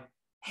describe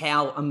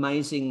how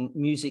amazing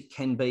music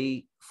can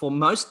be for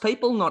most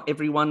people. Not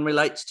everyone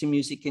relates to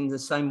music in the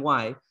same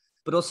way,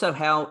 but also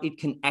how it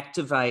can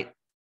activate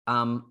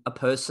a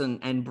person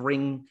and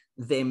bring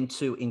them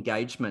to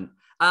engagement.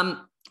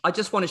 I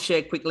just want to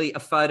share quickly a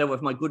photo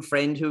of my good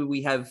friend who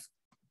we have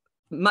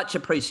much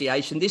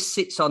appreciation. This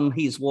sits on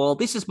his wall.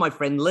 This is my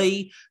friend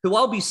Lee, who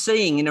I'll be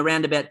seeing in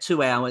around about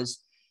 2 hours.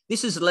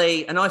 This is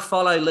Lee, and I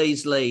follow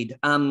Lee's lead.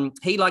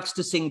 He likes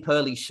to sing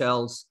Pearly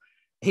Shells.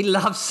 He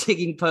loves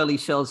singing Pearly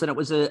Shells, and it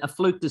was a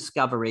fluke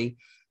discovery.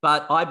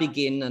 But I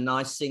begin and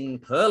I sing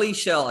Pearly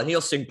Shell, and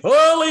he'll sing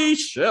Pearly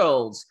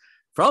Shells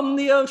from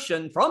the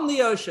ocean,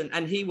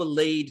 and he will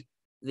lead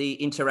the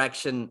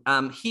interaction.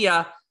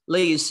 Here,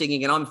 Lee is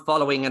singing and I'm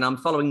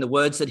following the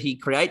words that he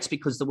creates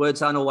because the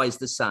words aren't always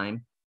the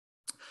same.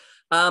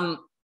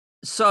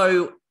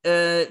 So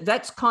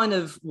that's kind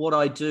of what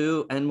I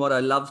do and what I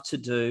love to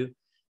do.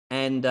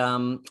 And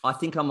I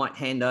think I might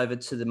hand over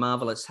to the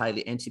marvelous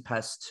Hayley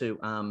Antipas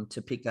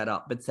to pick that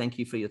up. But thank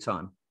you for your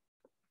time.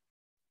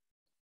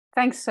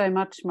 Thanks so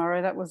much,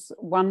 Mauro. That was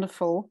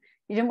wonderful.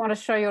 You didn't want to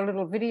show your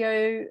little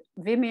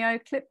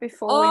Vimeo clip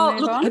before we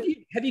move on?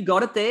 Have you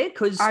got it there?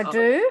 Because I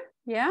do.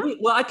 Yeah.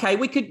 Well, okay,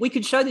 we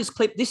could show this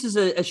clip. This is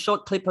a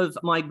short clip of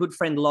my good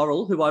friend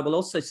Laurel, who I will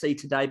also see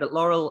today. But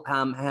Laurel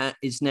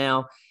is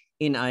now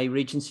in a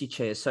Regency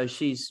chair, so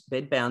she's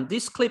bedbound.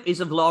 This clip is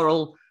of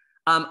Laurel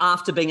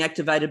after being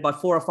activated by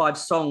 4 or 5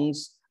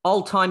 songs,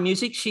 old-time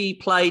music. She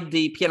played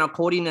the piano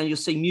accordion, and you'll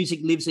see music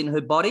lives in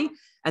her body.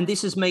 And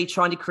this is me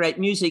trying to create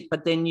music,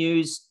 but then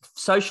use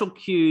social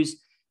cues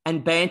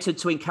and banter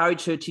to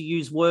encourage her to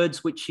use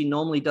words which she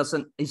normally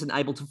isn't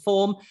able to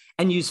form,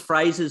 and use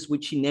phrases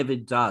which she never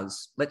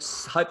does.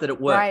 Let's hope that it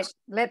works. Right,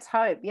 let's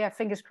hope. Yeah,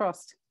 fingers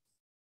crossed.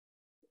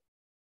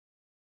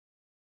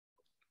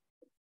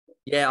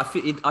 Yeah,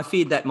 I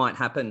feared that might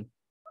happen.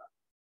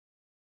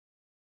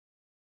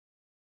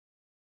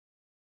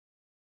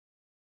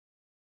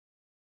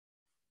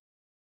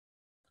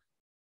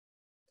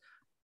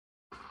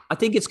 I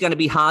think it's going to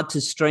be hard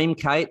to stream,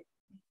 Kate.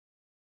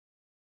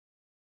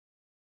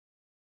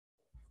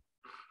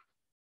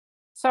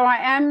 So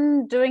I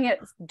am doing it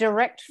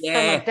direct from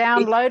a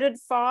downloaded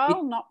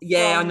file, not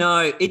Yeah, from... I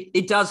know.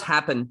 It does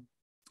happen.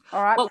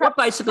 All right. Well,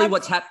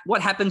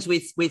 what happens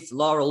with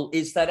Laurel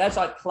is that as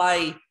I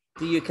play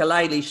the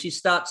ukulele,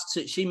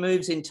 she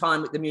moves in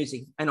time with the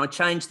music, and I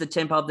change the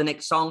tempo of the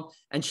next song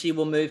and she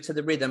will move to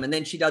the rhythm. And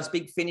then she does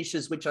big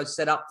finishes, which I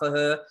set up for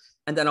her.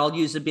 And then I'll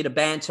use a bit of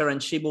banter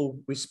and she will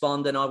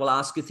respond, and I will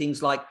ask her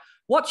things like,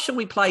 what should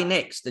we play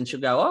next? And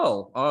she'll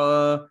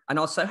go, and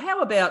I'll say,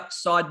 how about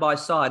Side by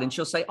Side? And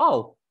she'll say,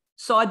 oh,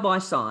 Side by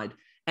Side.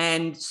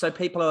 And so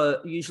people are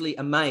usually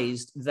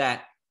amazed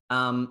that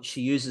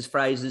she uses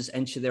phrases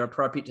and they're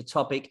appropriate to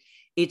topic.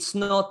 It's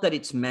not that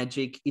it's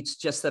magic. It's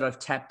just that I've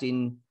tapped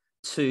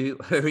into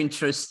her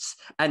interests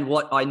and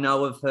what I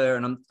know of her,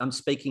 and I'm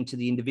speaking to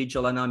the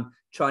individual, and I'm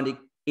trying to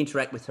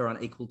interact with her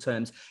on equal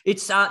terms.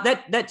 It's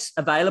that's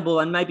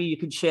available, and maybe you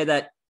could share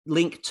that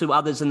link to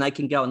others and they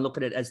can go and look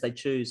at it as they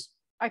choose.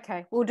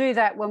 Okay, we'll do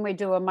that when we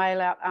do a mail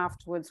out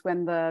afterwards,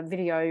 when the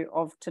video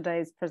of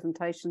today's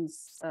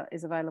presentations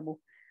is available.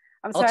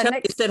 So I'll tell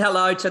you said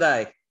hello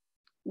today.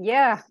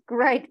 Yeah,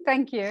 great,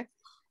 thank you.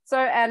 So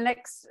our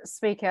next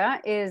speaker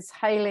is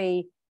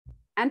Hayley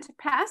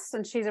Antipas,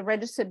 and she's a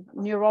registered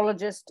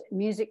neurologist,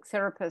 music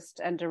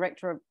therapist, and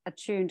director of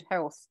Attuned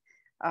Health,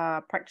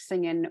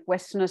 practicing in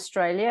Western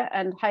Australia.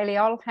 And Hayley,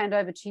 I'll hand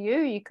over to you.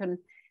 You can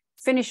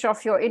finish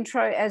off your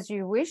intro as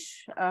you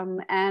wish,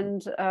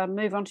 and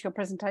move on to your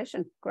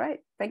presentation.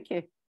 Great, thank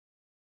you.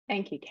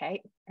 Thank you,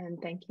 Kate,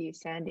 and thank you,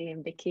 Sandy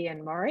and Vicky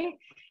and Maury.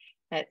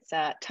 It's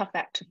a tough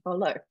act to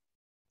follow.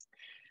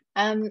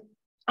 I'm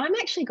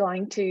actually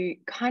going to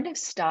kind of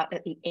start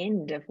at the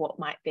end of what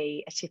might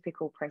be a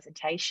typical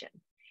presentation,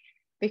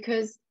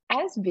 because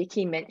as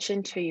Vicky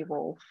mentioned to you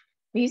all,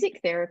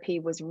 music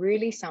therapy was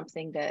really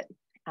something that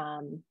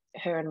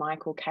her and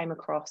Michael came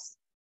across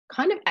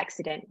kind of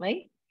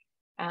accidentally.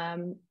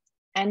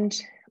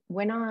 And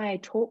when I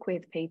talk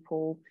with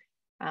people,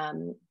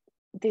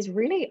 there's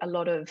really a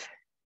lot of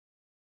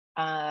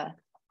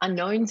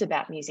unknowns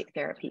about music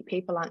therapy.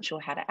 People aren't sure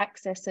how to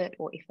access it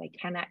or if they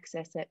can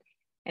access it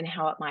and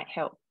how it might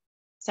help.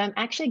 So I'm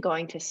actually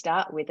going to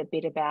start with a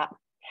bit about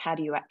how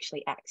do you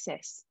actually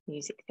access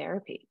music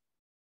therapy.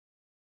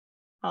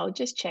 I'll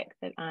just check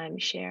that I'm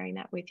sharing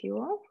that with you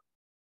all.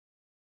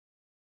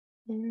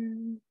 Okay.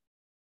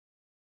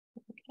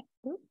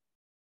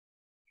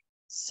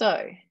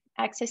 So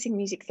accessing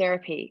music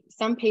therapy,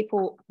 some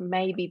people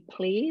may be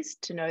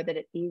pleased to know that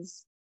it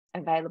is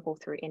available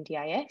through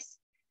NDIS.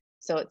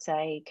 So it's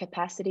a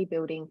capacity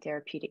building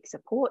therapeutic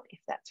support, if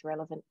that's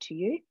relevant to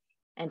you,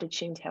 and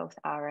Attuned Health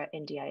are a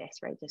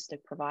NDIS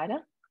registered provider.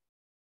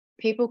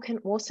 People can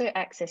also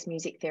access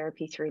music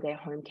therapy through their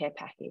home care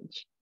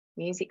package.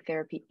 Music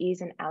therapy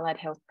is an allied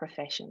health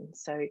profession,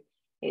 so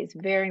it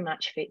very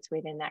much fits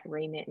within that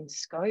remit and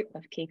scope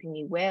of keeping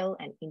you well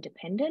and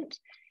independent.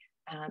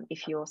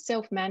 If you're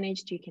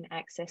self-managed, you can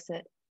access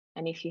it.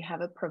 And if you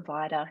have a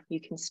provider,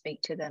 you can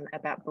speak to them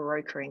about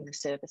brokering the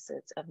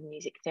services of a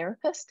music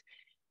therapist,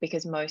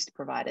 because most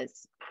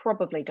providers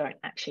probably don't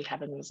actually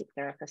have a music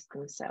therapist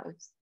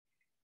themselves.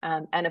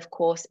 And of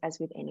course, as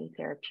with any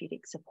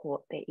therapeutic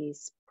support, there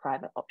is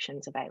private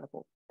options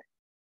available.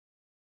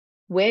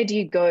 Where do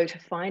you go to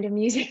find a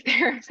music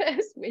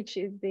therapist, which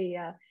is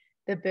the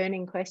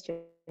burning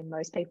question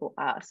most people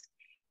ask?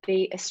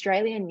 The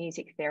Australian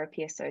Music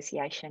Therapy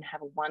Association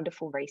have a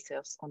wonderful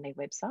resource on their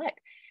website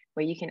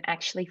where you can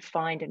actually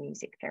find a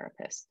music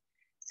therapist.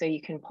 So you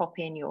can pop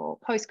in your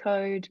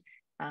postcode,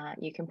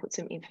 you can put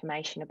some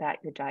information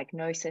about your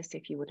diagnosis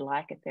if you would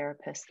like a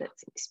therapist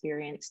that's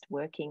experienced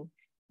working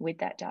with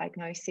that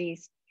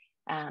diagnosis,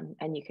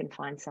 and you can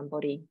find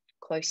somebody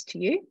close to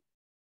you.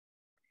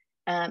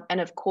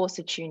 And of course,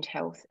 Attuned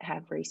Health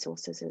have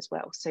resources as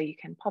well. So you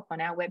can pop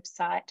on our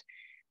website.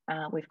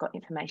 We've got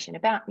information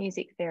about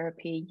music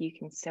therapy. You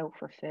can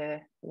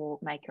self-refer or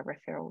make a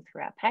referral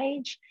through our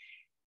page.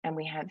 And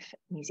we have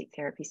music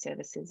therapy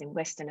services in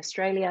Western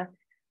Australia,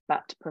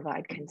 but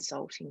provide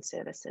consulting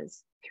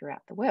services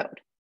throughout the world.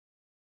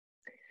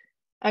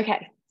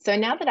 Okay, so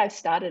now that I've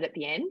started at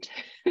the end,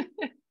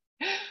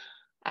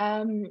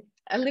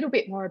 a little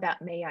bit more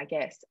about me, I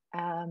guess.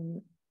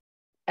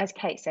 As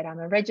Kate said, I'm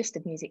a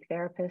registered music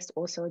therapist,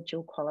 also a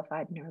dual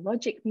qualified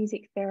neurologic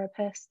music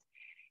therapist.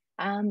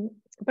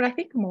 But I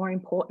think more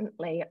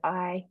importantly,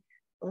 I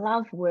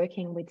love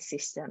working with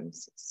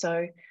systems.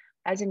 So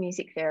as a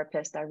music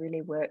therapist, I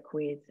really work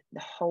with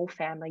the whole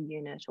family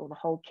unit or the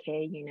whole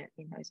care unit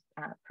in those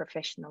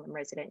professional and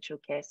residential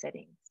care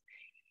settings.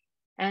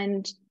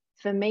 And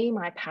for me,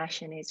 my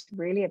passion is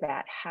really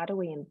about how do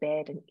we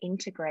embed and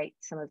integrate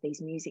some of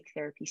these music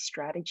therapy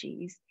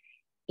strategies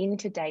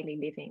into daily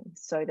living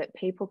so that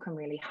people can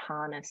really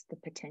harness the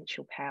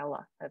potential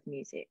power of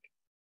music.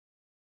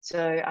 So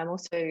I'm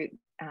also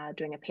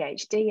doing a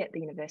PhD at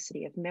the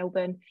University of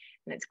Melbourne,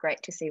 and it's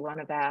great to see one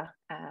of our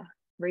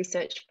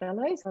research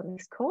fellows on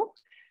this call.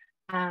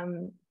 Yeah,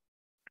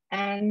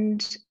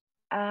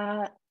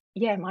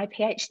 my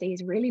PhD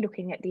is really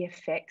looking at the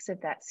effects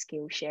of that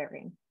skill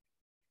sharing.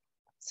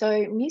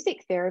 So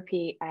music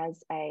therapy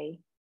as a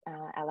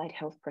allied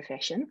health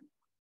profession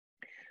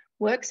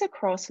works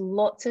across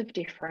lots of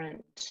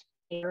different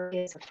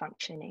areas of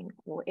functioning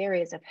or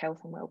areas of health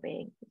and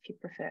well-being, if you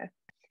prefer.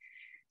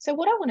 So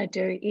what I want to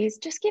do is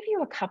just give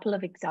you a couple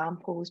of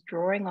examples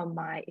drawing on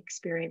my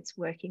experience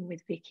working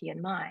with Vicky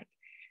and Mike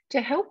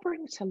to help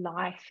bring to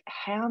life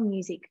how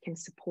music can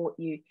support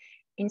you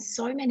in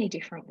so many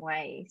different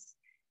ways.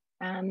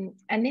 And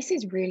this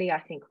is really,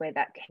 I think, where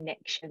that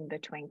connection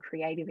between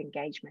creative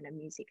engagement and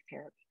music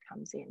therapy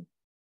comes in.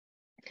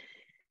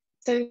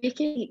 So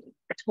Vicky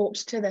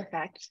talked to the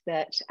fact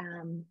that,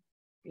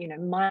 you know,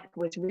 Mike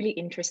was really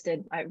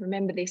interested. I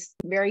remember this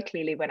very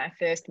clearly when I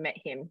first met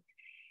him.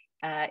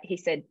 He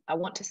said, I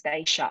want to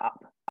stay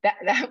sharp.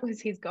 That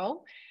was his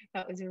goal.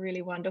 That was a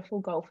really wonderful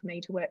goal for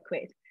me to work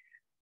with.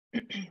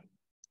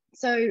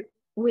 So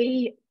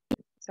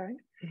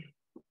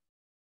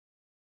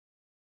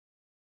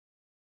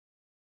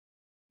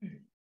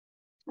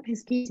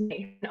excuse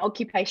me, an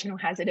occupational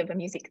hazard of a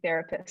music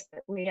therapist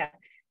that we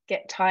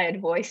get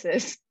tired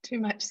voices, too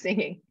much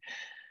singing.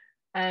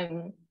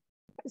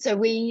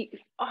 So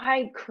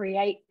I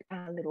create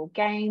little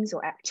games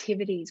or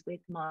activities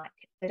with Mike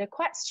that are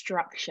quite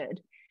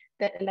structured,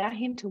 that allow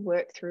him to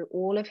work through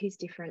all of his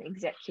different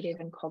executive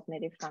and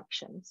cognitive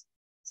functions.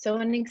 So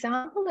an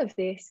example of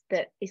this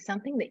that is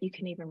something that you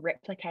can even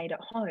replicate at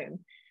home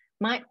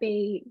might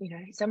be, you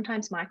know,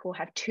 sometimes Mike will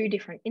have two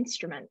different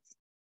instruments,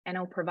 and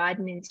I'll provide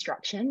an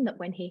instruction that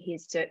when he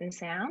hears certain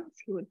sounds,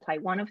 he would play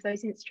one of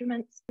those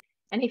instruments.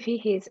 And if he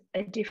hears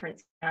a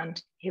different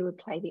sound, he would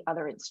play the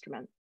other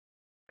instrument.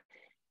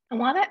 And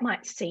while that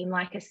might seem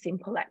like a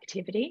simple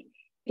activity,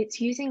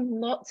 it's using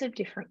lots of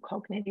different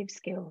cognitive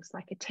skills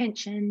like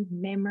attention,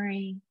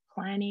 memory,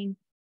 planning,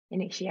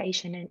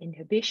 initiation, and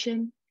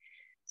inhibition.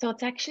 So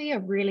it's actually a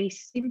really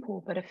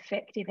simple but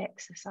effective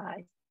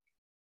exercise.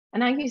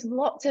 And I use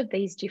lots of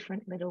these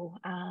different little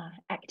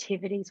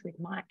activities with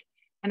Mike.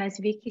 And as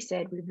Vicky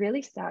said, we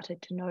really started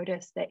to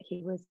notice that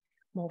he was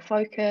more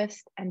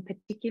focused, and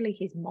particularly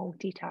his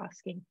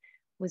multitasking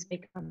was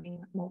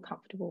becoming more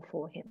comfortable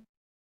for him.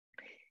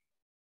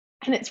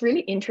 And it's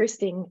really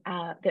interesting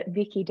that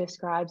Vicky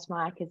describes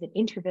Mike as an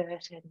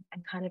introvert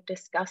and kind of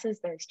discusses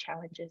those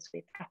challenges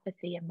with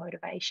apathy and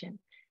motivation,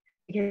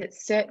 because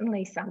it's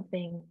certainly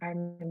something, I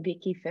remember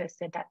Vicky first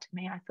said that to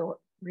me, I thought,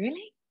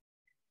 really?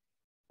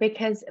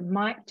 Because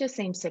Mike just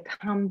seems to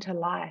come to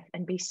life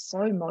and be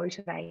so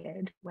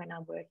motivated when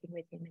I'm working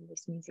with him in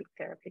this music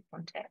therapy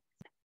context.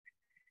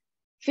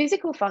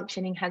 Physical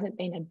functioning hasn't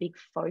been a big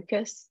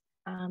focus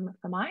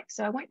for Mike,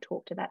 so I won't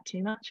talk to that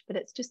too much, but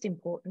it's just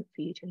important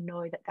for you to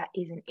know that that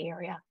is an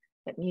area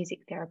that music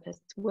therapists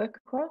work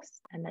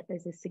across and that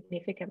there's a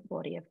significant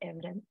body of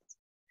evidence.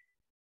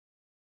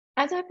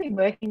 As I've been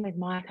working with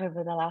Mike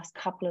over the last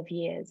couple of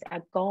years,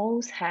 our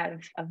goals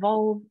have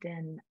evolved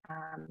and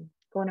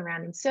gone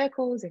around in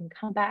circles and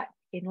come back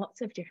in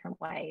lots of different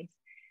ways.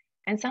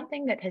 And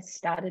something that has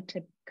started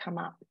to come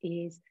up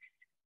is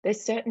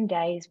there's certain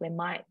days where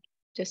Mike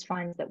just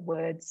finds that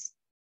words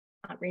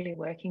aren't really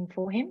working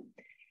for him.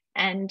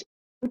 And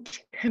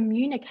to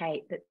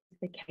communicate that's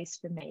the case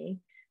for me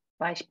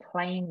by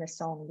playing the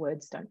song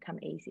Words Don't Come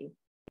Easy.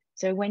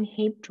 So when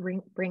he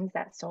brings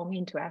that song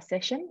into our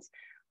sessions,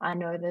 I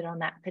know that on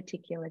that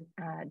particular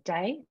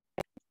day,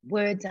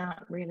 words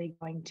aren't really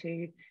going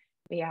to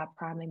be our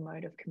primary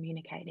mode of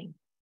communicating.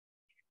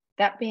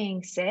 That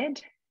being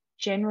said,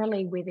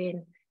 generally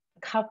within a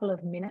couple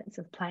of minutes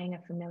of playing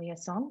a familiar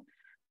song,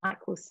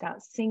 Mike will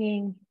start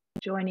singing,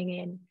 joining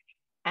in,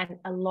 and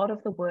a lot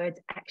of the words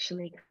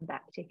actually come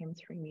back to him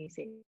through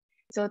music.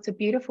 So it's a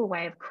beautiful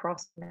way of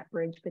crossing that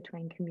bridge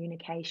between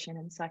communication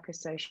and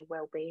psychosocial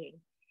well-being,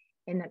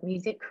 in that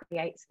music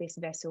creates this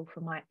vessel for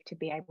Mike to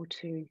be able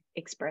to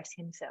express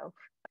himself.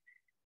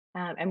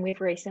 And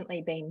we've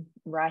recently been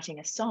writing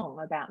a song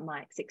about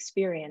Mike's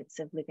experience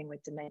of living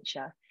with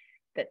dementia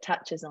that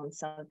touches on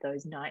some of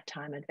those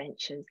nighttime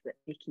adventures that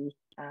Vicky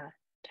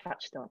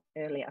touched on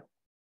earlier.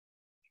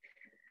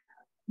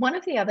 One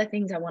of the other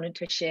things I wanted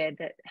to share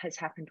that has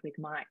happened with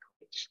Mike,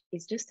 which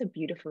is just a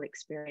beautiful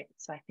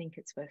experience, I think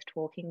it's worth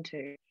talking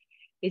to,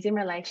 is in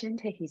relation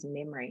to his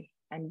memory.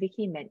 And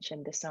Vicky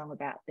mentioned the song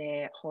about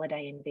their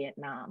holiday in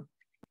Vietnam.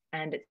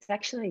 And it's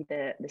actually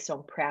the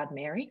song Proud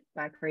Mary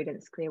by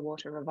Creedence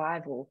Clearwater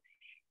Revival.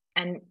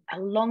 And a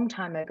long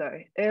time ago,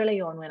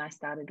 early on when I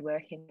started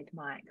working with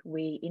Mike,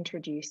 we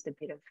introduced a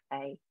bit of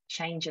a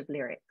change of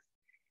lyrics.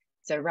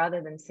 So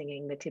rather than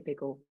singing the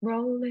typical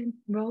rolling,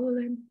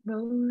 rolling,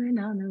 rolling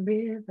on the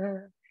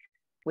river,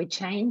 we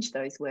changed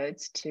those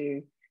words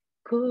to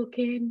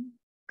cooking,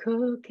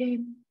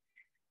 cooking,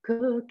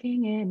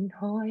 cooking in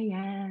Hoi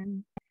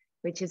An,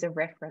 which is a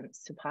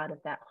reference to part of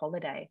that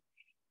holiday.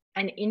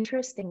 And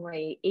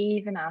interestingly,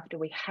 even after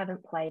we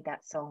haven't played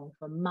that song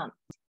for months,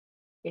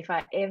 if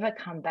I ever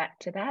come back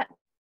to that,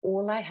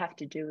 all I have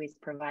to do is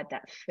provide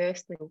that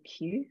first little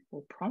cue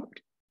or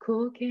prompt,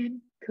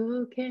 cooking,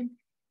 cooking,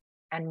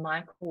 and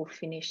Mike will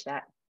finish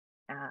that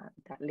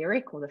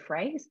lyric or the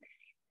phrase,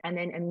 and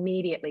then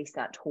immediately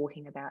start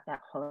talking about that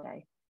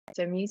holiday.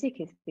 So music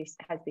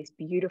has this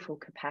beautiful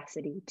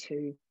capacity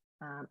to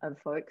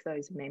evoke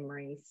those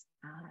memories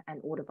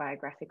and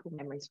autobiographical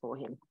memories for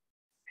him.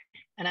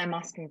 And I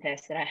must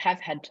confess that I have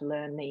had to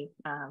learn the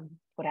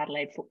Port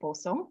Adelaide football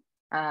song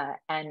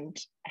and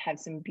have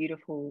some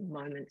beautiful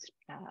moments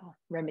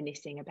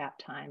reminiscing about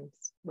times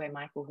where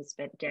Michael has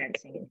spent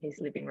dancing in his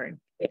living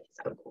room with his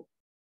uncle.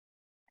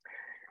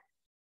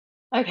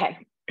 Okay,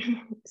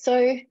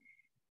 so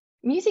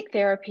music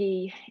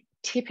therapy,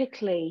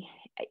 typically,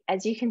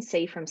 as you can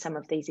see from some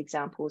of these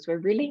examples, we're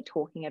really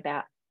talking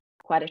about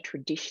quite a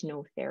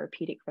traditional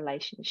therapeutic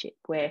relationship.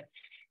 We're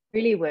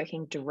really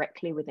working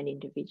directly with an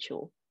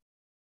individual.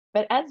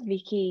 But as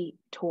Vicky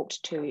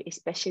talked to,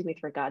 especially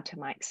with regard to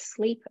Mike's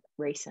sleep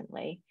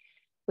recently,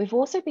 we've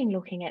also been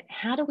looking at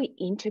how do we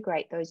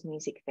integrate those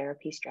music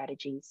therapy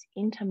strategies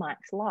into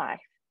Mike's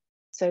life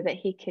so that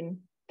he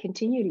can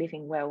continue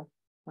living well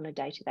on a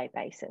day-to-day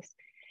basis.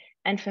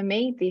 And for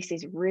me, this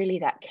is really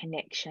that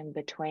connection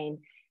between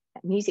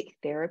music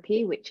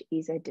therapy, which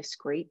is a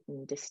discrete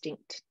and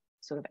distinct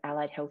sort of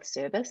allied health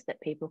service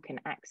that people can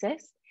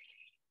access,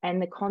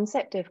 and the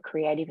concept of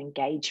creative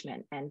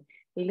engagement and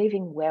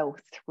living well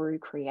through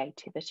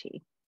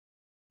creativity.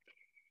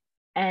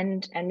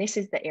 And this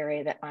is the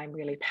area that I'm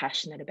really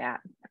passionate about,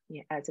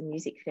 as a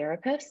music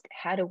therapist.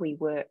 How do we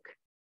work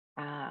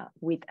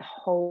with a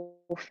whole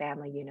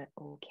family unit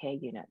or care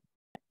unit?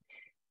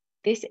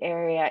 This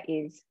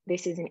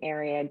is an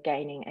area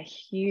gaining a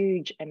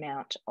huge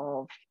amount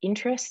of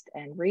interest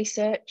and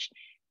research.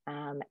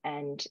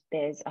 And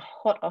there's a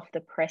hot off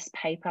the press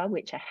paper,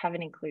 which I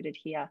haven't included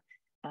here,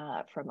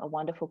 from a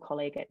wonderful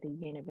colleague at the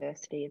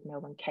University of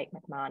Melbourne, Kate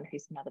McMahon,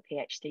 who's another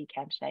PhD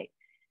candidate,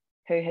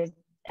 who has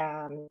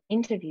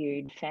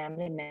interviewed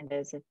family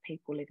members of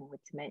people living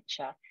with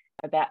dementia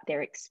about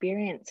their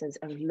experiences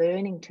of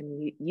learning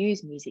to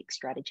use music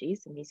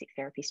strategies and music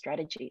therapy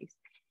strategies.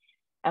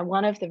 And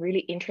one of the really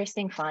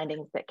interesting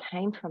findings that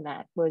came from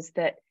that was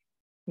that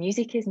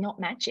music is not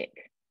magic.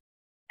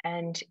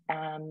 And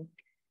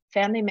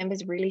family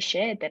members really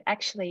shared that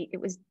actually it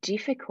was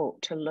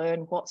difficult to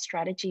learn what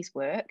strategies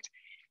worked,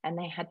 and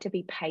they had to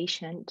be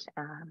patient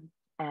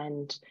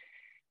and,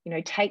 you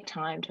know, take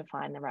time to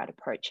find the right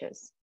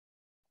approaches.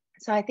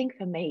 So I think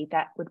for me,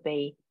 that would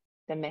be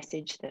the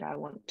message that I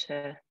want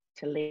to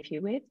leave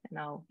you with. And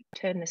I'll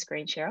turn the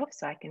screen share off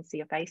so I can see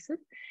your faces.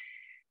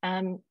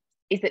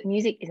 Is that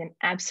music is an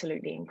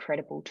absolutely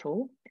incredible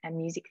tool, and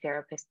music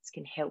therapists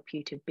can help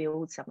you to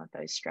build some of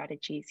those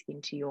strategies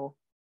into your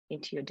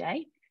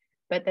day,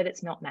 but that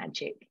it's not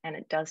magic, and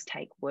it does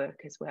take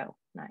work as well,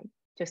 like,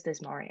 just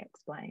as Maury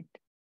explained.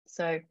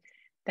 So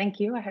thank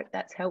you. I hope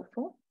that's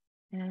helpful.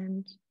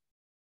 And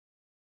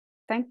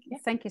thank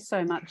you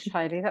so much,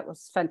 Hayley. That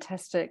was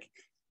fantastic.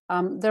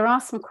 There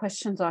are some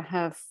questions I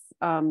have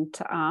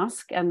to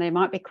ask, and there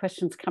might be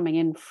questions coming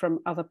in from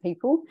other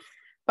people.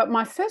 But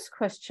my first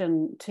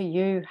question to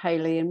you,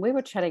 Hayley, and we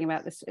were chatting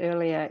about this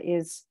earlier,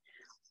 is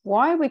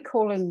why are we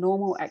calling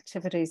normal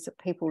activities that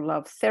people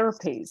love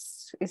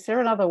therapies? Is there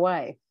another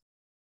way?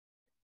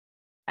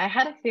 I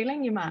had a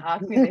feeling you might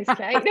ask me this,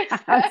 Kate.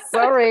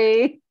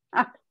 Sorry.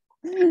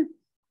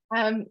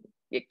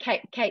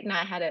 Kate and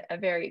I had a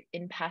very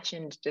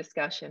impassioned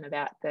discussion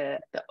about the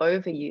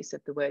overuse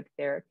of the word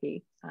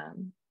therapy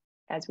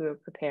as we were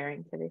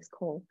preparing for this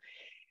call.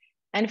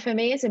 And for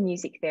me as a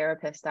music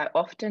therapist, I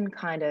often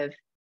kind of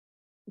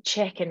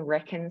check and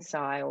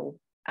reconcile,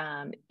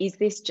 is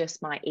this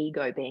just my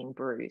ego being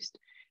bruised?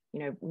 You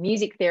know,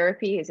 music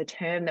therapy is a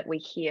term that we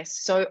hear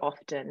so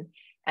often,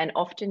 and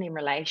often in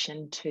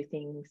relation to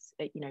things,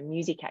 you know,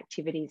 music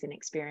activities and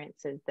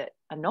experiences that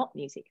are not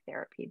music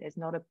therapy. There's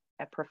not a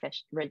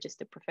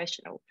registered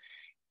professional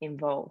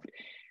involved.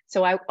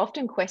 So I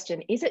often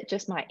question, is it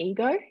just my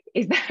ego?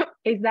 Is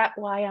that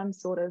why I'm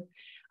sort of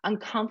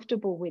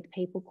uncomfortable with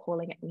people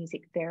calling it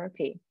music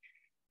therapy?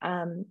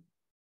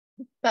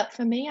 But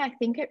for me, I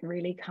think it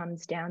really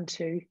comes down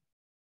to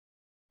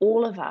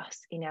all of us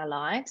in our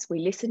lives. We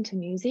listen to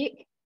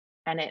music,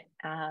 and it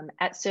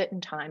at certain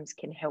times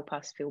can help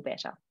us feel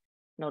better.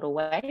 Not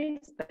always,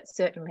 but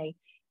certainly,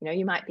 you know,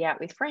 you might be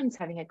out with friends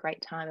having a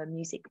great time, and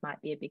music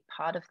might be a big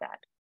part of that.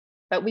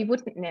 But we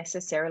wouldn't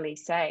necessarily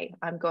say,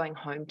 I'm going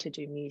home to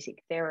do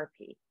music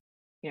therapy.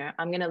 You know,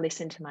 I'm going to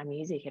listen to my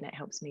music and it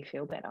helps me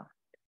feel better.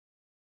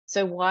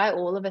 So why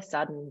all of a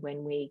sudden,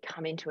 when we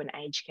come into an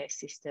aged care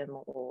system,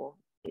 or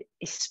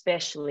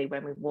especially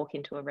when we walk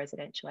into a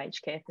residential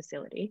aged care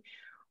facility,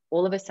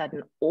 all of a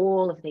sudden,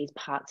 all of these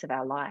parts of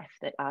our life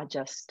that are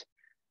just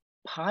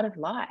part of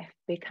life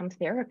become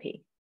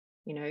therapy?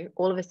 You know,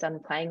 all of a sudden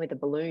playing with a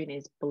balloon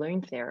is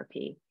balloon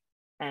therapy,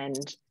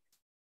 and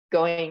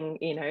going,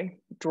 you know,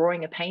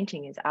 drawing a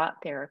painting is art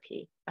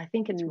therapy. I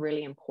think it's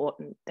really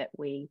important that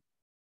we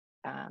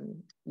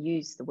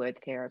use the word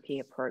therapy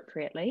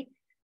appropriately,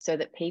 so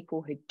that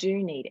people who do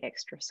need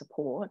extra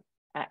support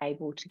are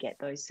able to get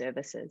those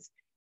services,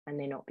 and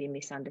there not be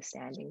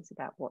misunderstandings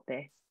about what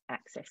they're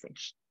accessing.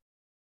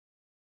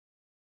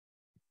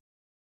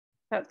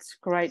 That's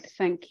great.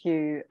 Thank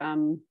you,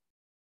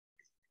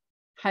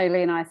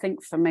 Hayley. And I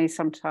think for me,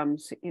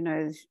 sometimes, you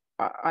know,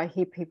 I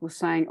hear people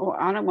saying, oh,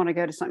 I don't want to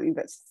go to something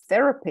that's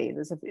therapy.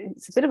 It's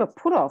a bit of a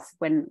put off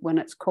when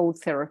it's called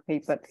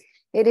therapy, but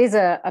it is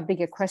a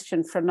bigger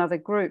question for another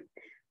group.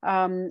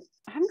 I haven't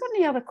got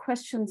any other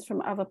questions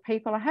from other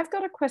people. I have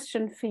got a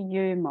question for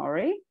you,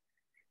 Maury.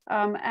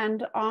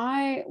 And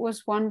I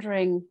was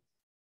wondering,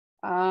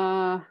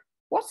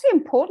 what's the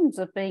importance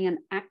of being an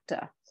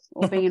actor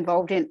or being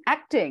involved in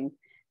acting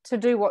to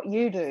do what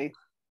you do?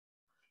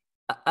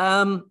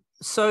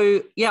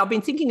 So, yeah, I've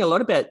been thinking a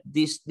lot about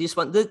this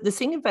one. The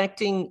thing of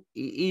acting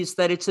is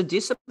that it's a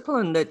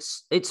discipline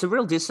it's a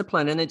real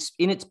discipline, and it's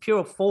in its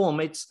pure form.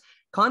 It's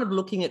kind of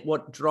looking at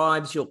what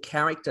drives your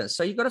character.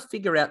 So you've got to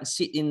figure out and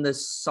sit in the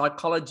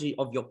psychology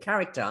of your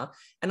character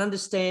and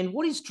understand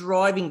what is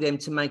driving them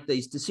to make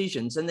these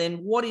decisions. And then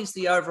what is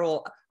the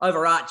overall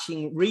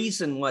overarching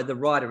reason why the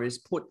writer has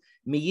put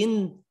me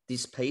in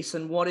this piece,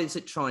 and what is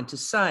it trying to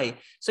say?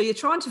 So you're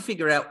trying to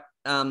figure out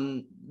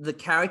the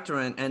character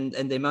and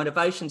their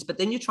motivations, but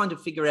then you're trying to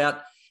figure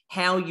out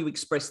how you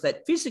express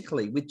that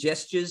physically with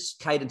gestures,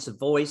 cadence of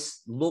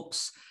voice,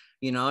 looks,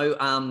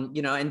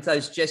 and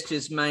those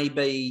gestures may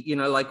be,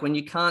 like when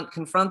you can't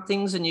confront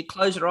things and you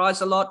close your eyes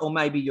a lot, or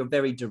maybe you're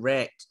very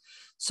direct.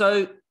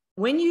 So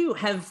when you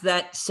have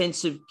that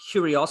sense of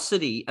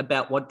curiosity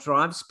about what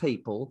drives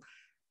people,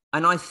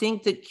 and I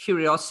think that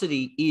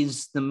curiosity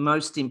is the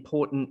most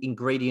important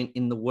ingredient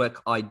in the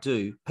work I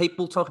do.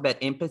 People talk about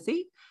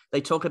empathy.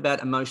 They talk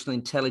about emotional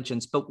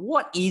intelligence, but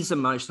what is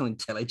emotional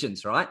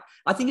intelligence, right?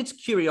 I think it's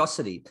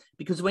curiosity,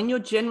 because when you're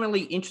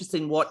genuinely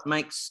interested in what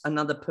makes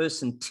another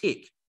person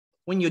tick,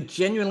 when you're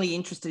genuinely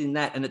interested in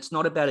that, and it's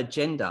not about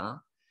agenda,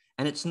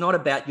 and it's not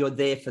about you're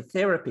there for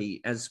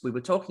therapy, as we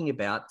were talking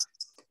about,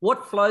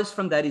 what flows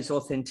from that is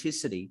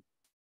authenticity.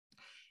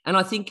 And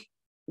I think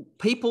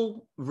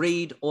people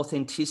read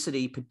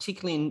authenticity,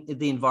 particularly in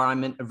the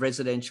environment of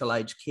residential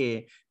aged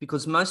care,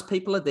 because most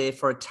people are there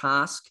for a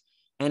task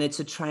and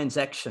it's a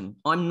transaction.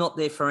 I'm not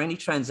there for any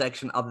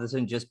transaction other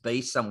than just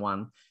be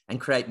someone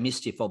and create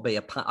mischief or be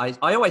a part.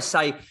 I always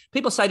say,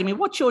 people say to me,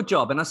 what's your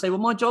job? And I say, well,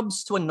 my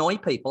job's to annoy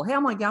people. How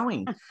am I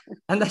going?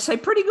 And they say,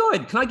 pretty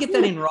good. Can I get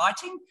that in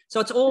writing? So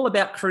it's all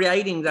about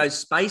creating those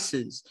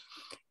spaces.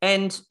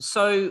 And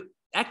so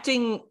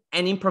acting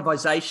and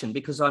improvisation,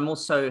 because I'm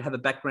also have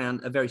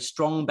a very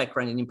strong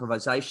background in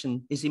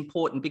improvisation, is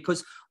important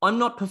because I'm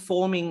not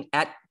performing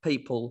at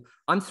people.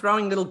 I'm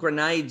throwing little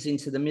grenades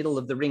into the middle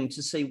of the ring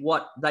to see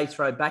what they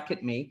throw back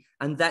at me.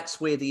 And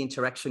that's where the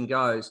interaction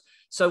goes.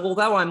 So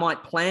although I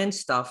might plan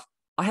stuff,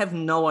 I have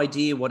no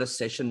idea what a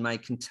session may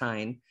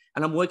contain.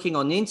 And I'm working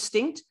on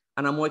instinct,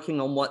 and I'm working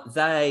on what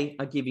they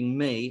are giving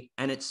me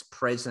and its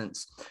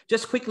presence.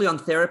 Just quickly on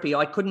therapy,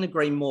 I couldn't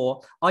agree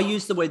more. I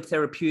use the word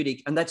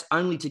therapeutic, and that's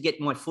only to get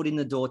my foot in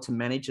the door to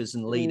managers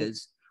and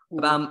leaders.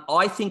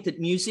 I think that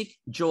music,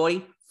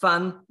 joy,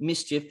 fun,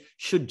 mischief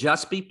should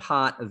just be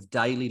part of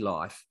daily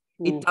life.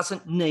 It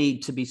doesn't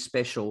need to be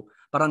special,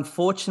 but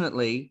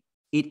unfortunately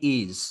it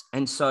is.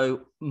 And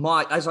so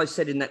as I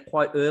said in that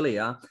quote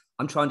earlier,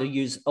 I'm trying to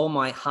use all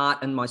my heart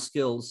and my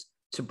skills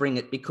to bring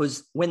it,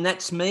 because when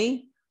that's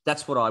me,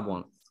 that's what I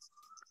want.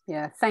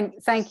 Yeah,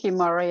 thank you,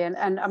 Maury.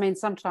 And I mean,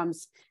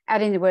 sometimes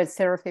adding the word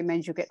therapy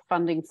means you get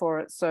funding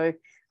for it. So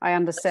I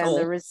understand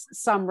there is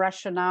some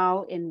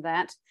rationale in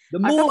that.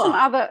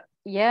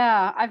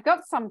 I've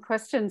got some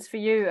questions for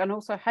you and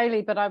also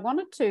Hayley, but I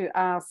wanted to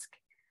ask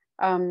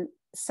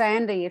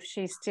Sandy, if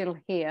she's still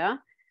here,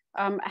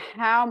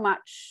 how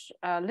much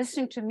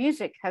listening to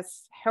music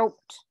has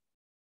helped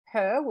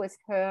her with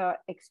her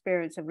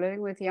experience of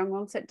living with young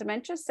onset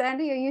dementia.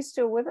 Sandy, are you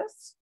still with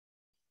us?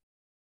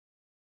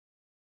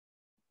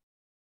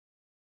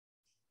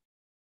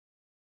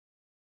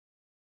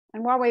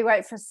 And while we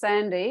wait for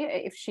Sandy,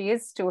 if she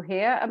is still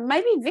here,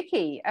 maybe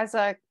Vicky, as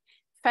a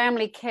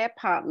family care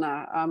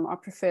partner, I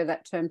prefer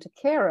that term to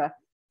carer,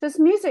 does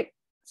music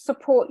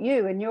support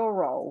you in your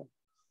role?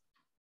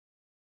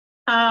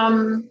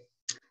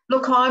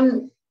 Look,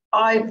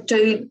 I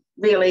do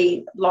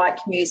really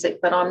like music,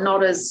 but I'm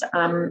not as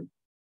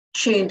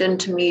tuned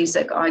into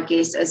music, I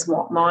guess, as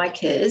what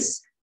Mike is.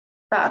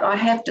 But I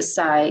have to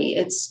say,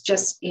 it's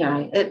just,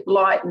 it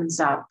lightens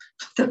up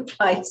the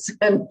place,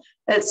 and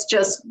it's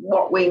just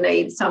what we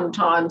need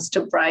sometimes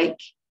to break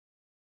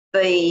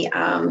the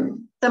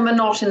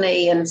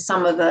monotony and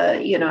some of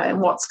the, and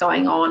what's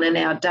going on in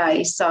our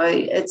day. So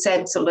it's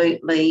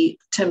absolutely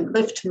to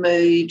lift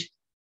mood,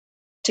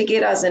 to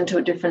get us into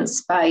a different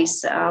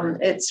space.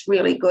 It's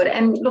really good.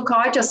 And look,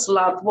 I just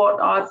love what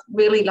I've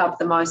really loved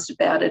the most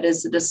about it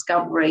is the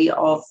discovery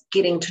of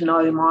getting to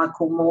know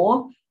Michael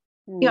more.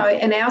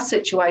 In our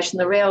situation,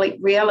 the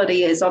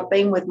reality is I've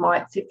been with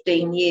Mike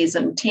 15 years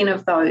and 10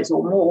 of those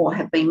or more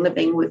have been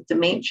living with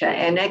dementia.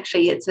 And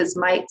actually it's his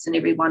mates and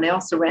everyone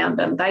else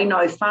around him. They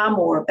know far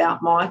more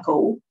about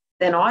Michael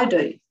than I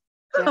do.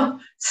 Yeah.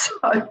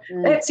 So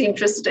that's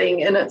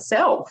interesting in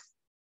itself.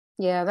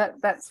 Yeah,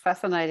 that's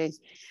fascinating.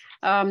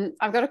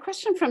 I've got a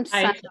question from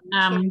Kate,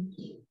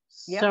 Sandy.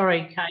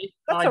 Sorry, Kate.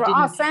 That's all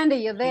right. Oh, Sandy,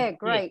 you're there.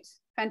 Great.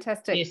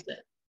 Fantastic. Yes,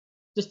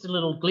 just a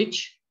little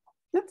glitch.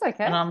 That's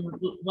okay. And I'm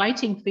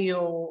waiting for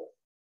your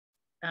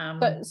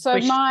so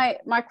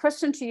my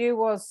question to you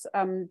was,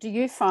 do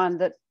you find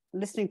that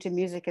listening to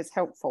music is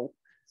helpful?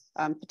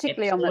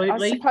 Particularly on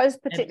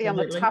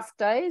the tough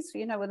days,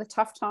 with the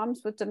tough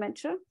times with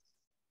dementia?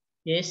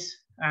 Yes.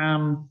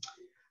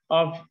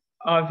 I've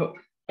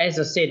as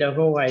I said, I've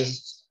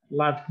always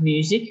loved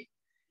music,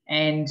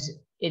 and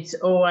it's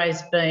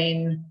always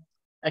been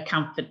a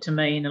comfort to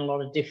me in a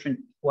lot of different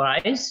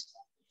ways.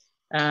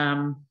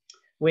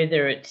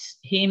 Whether it's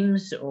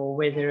hymns or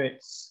whether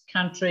it's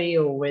country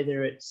or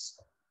whether it's,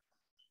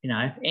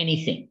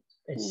 anything.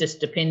 It's just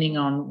depending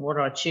on what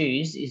I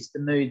choose is the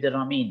mood that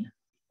I'm in.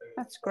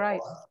 That's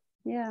great.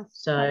 Yeah,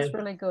 so that's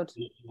really good.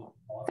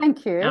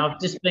 Thank you. I've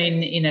just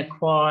been in a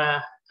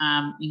choir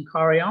in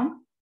Corrion,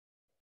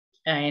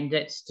 and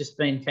it's just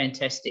been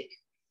fantastic.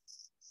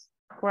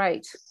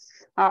 Great.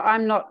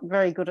 I'm not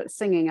very good at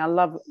singing. I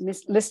love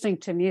listening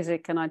to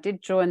music, and I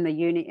did join the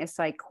Uni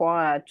SA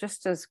choir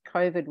just as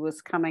COVID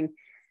was coming.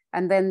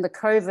 And then the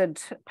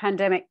COVID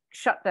pandemic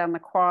shut down the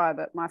choir,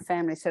 but my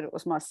family said it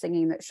was my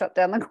singing that shut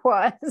down the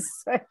choir.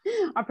 So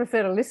I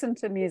prefer to listen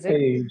to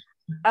music.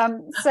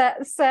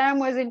 Sam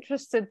was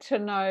interested to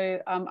know,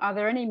 are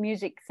there any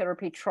music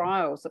therapy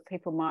trials that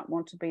people might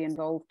want to be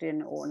involved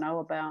in or know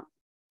about?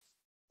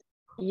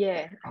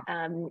 Yeah,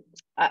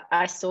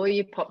 I saw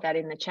you pop that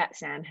in the chat,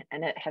 Sam,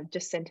 and I have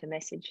just sent a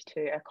message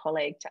to a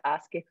colleague to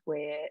ask if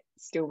we're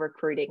still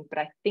recruiting, but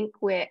I think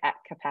we're at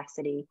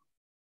capacity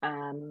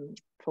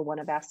for one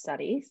of our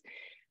studies.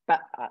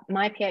 But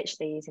my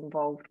PhD is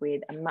involved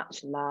with a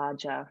much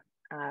larger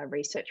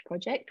research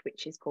project,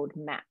 which is called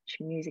MATCH,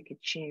 Music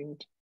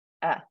Attuned.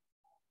 Now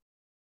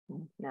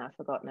I've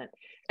forgotten it.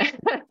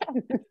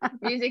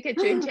 Music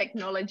Attuned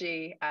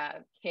Technology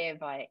Care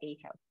via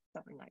eHealth,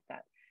 something like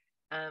that.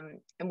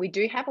 And we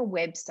do have a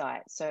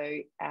website, so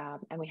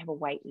and we have a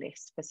wait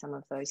list for some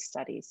of those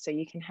studies. So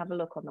you can have a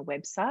look on the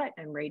website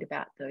and read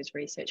about those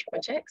research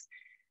projects.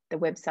 The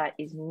website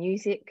is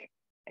Music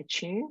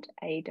Attuned,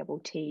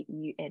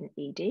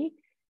 ATTUNED,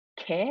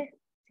 care,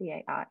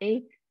 CARE.com.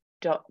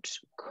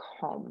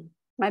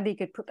 Maybe you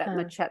could put that in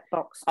the chat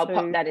box too. I'll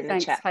pop that in the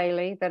chat. Thanks,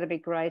 Hayley. That'd be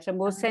great. And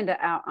we'll send it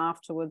out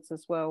afterwards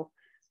as well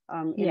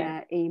in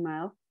our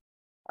email.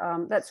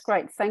 That's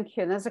great. Thank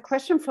you. And there's a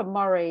question for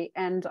Maury,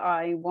 and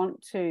I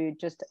want to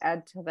just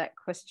add to that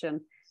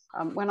question.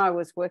 When I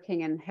was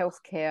working in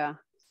healthcare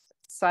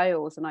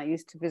sales, and I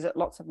used to visit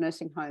lots of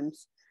nursing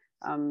homes,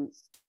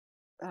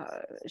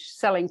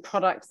 selling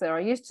products there,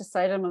 I used to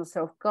say to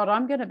myself, God,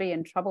 I'm going to be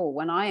in trouble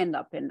when I end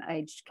up in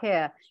aged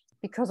care,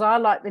 because I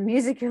like the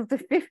music of the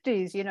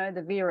 50s, you know,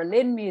 the Vera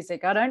Lynn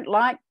music. I don't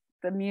like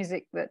the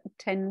music that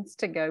tends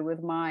to go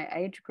with my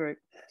age group.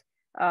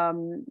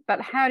 But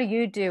how do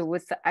you deal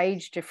with the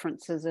age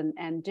differences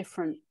and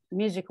different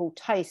musical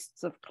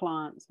tastes of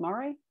clients,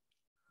 Maury?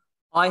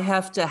 I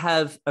have to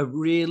have a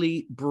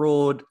really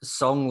broad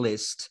song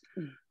list.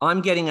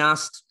 I'm getting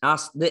asked.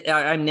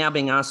 I'm now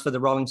being asked for the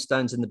Rolling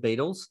Stones and the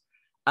Beatles.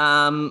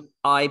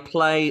 I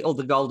play all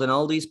the golden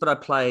oldies, but I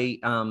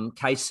play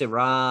Que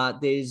Sera,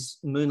 there's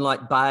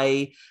Moonlight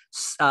Bay,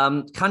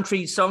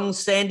 country songs,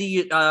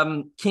 Sandy,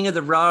 King of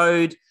the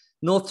Road,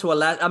 North to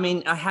Alaska. I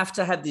mean, I have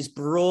to have this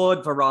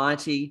broad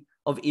variety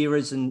of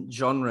eras and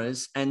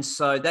genres. And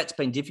so that's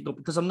been difficult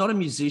because I'm not a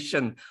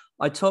musician.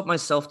 I taught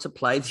myself to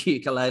play the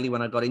ukulele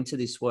when I got into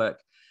this work.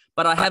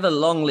 But I have a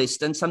long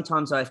list, and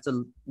sometimes I have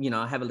to, you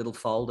know, have a little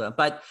folder.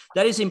 But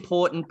that is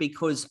important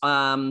because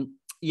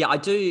yeah, I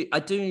do.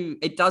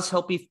 It does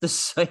help if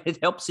it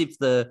helps if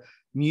the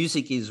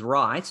music is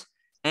right.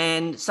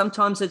 And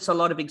sometimes it's a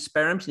lot of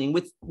experimenting.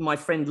 With my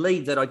friend Lee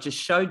that I just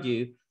showed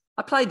you,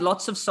 I played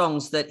lots of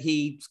songs that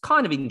he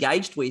kind of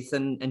engaged with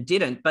and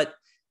didn't. But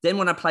then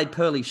when I played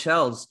Pearly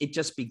Shells, it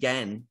just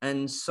began.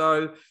 And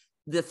so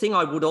the thing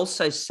I would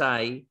also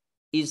say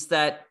is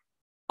that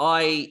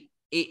in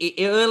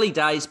early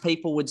days,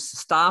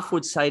 staff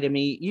would say to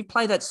me, you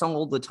play that song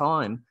all the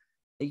time.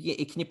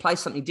 Can you play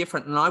something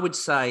different? And I would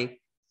say,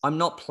 I'm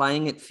not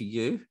playing it for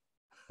you.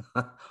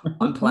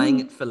 I'm playing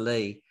it for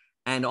Lee.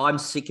 And I'm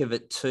sick of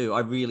it too. I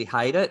really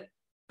hate it,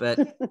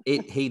 but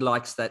he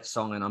likes that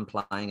song and I'm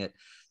playing it.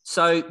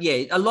 So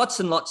yeah, lots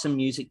and lots of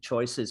music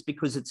choices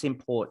because it's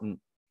important.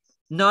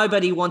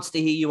 Nobody wants to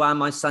hear You Are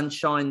My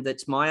Sunshine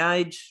that's my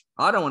age.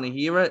 I don't want to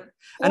hear it.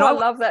 And I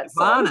love that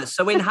song.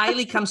 So when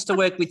Hayley comes to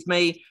work with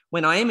me,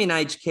 when I am in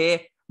aged care,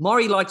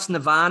 Maury likes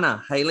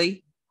Nirvana.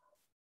 Hayley,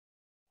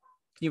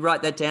 can you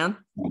write that down?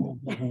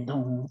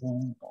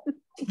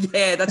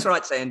 Yeah, that's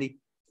right, Sandy.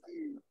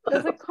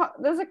 There's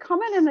a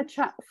comment in the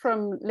chat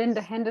from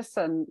Linda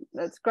Henderson.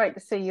 It's great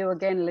to see you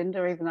again,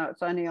 Linda, even though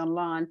it's only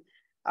online.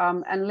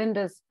 And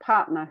Linda's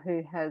partner,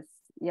 who has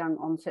young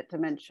onset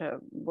dementia,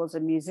 was a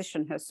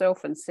musician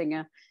herself and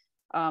singer.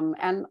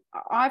 And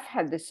I've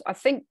had this, I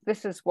think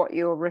this is what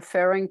you're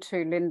referring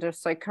to, Linda,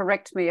 so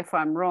correct me if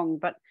I'm wrong,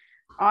 but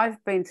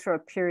I've been through a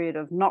period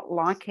of not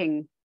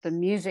liking the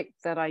music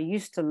that I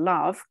used to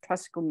love,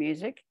 classical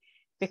music,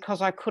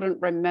 because I couldn't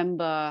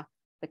remember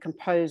the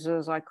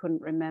composers, I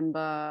couldn't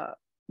remember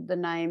the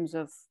names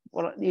of,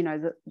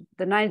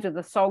 the names of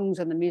the songs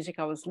and the music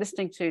I was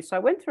listening to. So I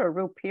went through a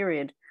real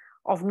period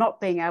of not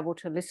being able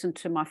to listen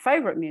to my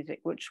favorite music,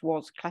 which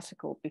was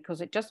classical,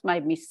 because it just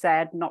made me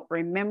sad not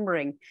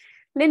remembering.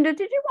 Linda,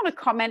 did you want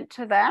to comment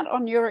to that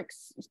on your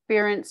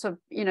experience of,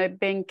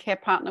 being care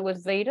partner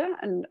with Vida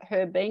and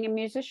her being a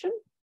musician?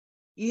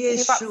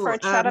 Yes, sure. For a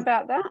chat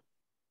about that?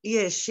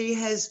 Yes, she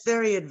has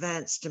very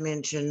advanced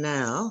dementia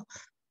now,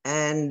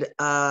 and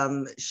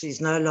she's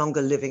no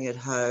longer living at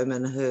home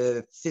and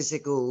her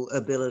physical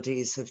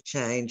abilities have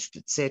changed,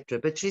 etc.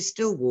 But she's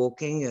still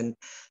walking and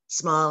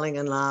smiling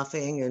and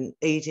laughing and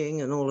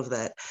eating and all of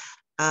that.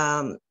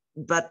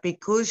 But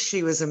because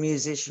she was a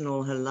musician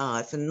all her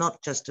life, and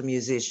not just a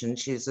musician,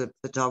 she's a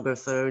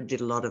photographer,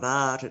 did a lot of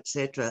art,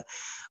 etc.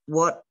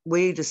 What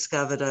we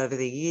discovered over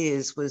the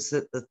years was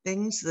that the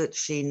things that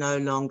she no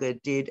longer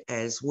did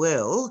as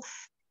well,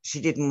 she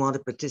didn't want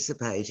to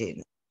participate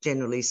in,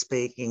 generally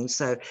speaking.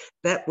 So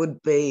that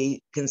would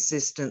be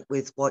consistent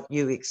with what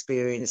you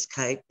experienced,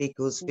 Kate,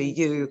 because for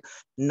you,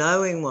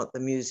 knowing what the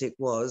music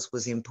was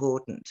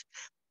important.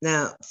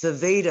 Now, for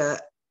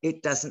Vida,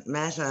 it doesn't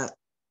matter.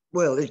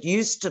 Well, it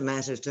used to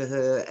matter to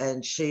her,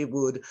 and she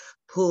would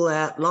pull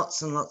out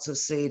lots and lots of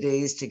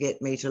CDs to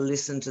get me to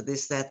listen to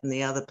this, that, and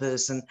the other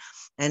person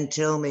and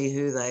tell me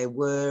who they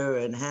were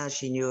and how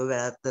she knew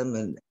about them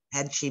and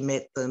had she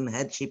met them,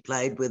 had she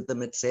played with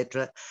them,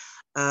 etc.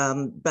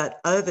 But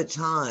over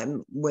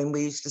time, when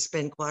we used to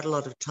spend quite a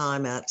lot of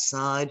time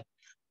outside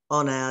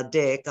on our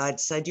deck, I'd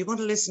say, do you want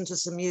to listen to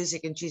some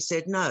music? And she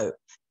said, no,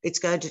 it's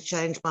going to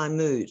change my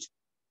mood.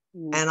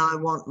 And I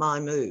want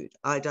my mood.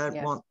 I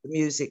don't want the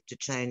music to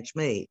change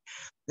me.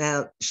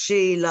 Now,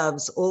 she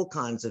loves all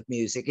kinds of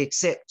music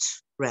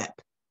except rap,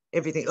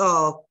 everything.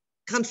 Oh,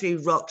 country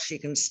rock she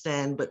can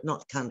stand, but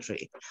not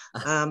country.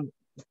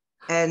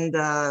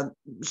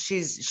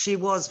 She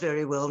was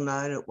very well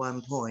known at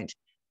one point.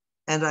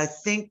 And I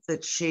think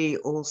that she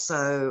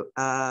also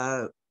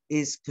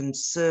is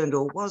concerned,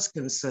 or was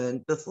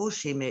concerned before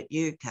she met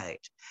you,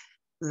 Kate,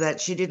 that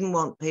she didn't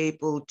want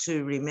people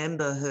to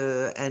remember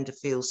her and to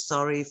feel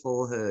sorry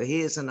for her.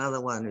 Here's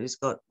another one who's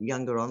got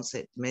younger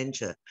onset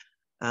dementia.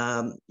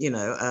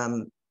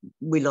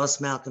 We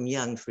lost Malcolm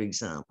Young, for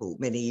example,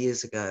 many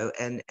years ago,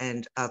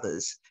 and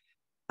others.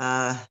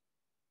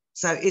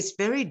 So it's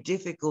very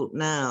difficult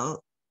now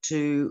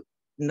to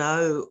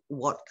know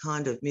what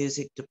kind of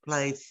music to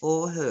play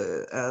for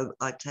her.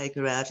 I take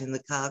her out in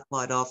the car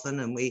quite often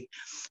and we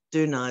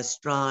do nice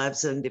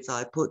drives, and if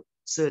I put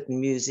certain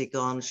music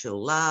on,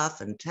 she'll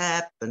laugh and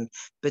tap,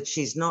 but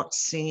she's not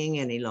singing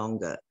any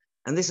longer.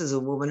 And this is a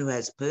woman who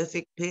has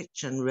perfect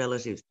pitch and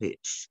relative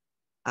pitch,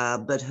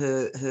 but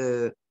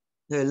her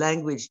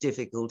language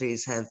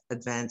difficulties have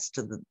advanced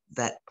to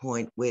that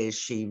point where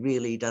she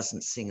really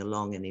doesn't sing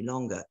along any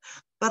longer.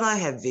 But I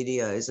have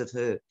videos of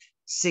her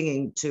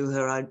singing to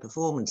her own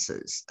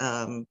performances.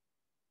 And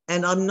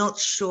I'm not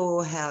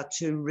sure how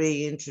to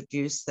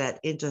reintroduce that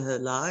into her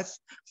life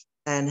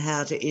and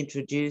how to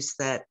introduce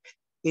that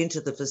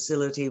into the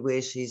facility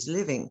where she's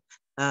living.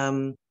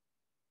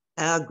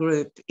 Our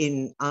group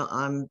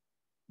I'm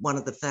one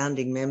of the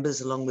founding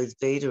members, along with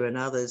Vida and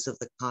others, of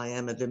the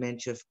Kiama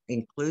Dementia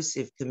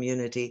Inclusive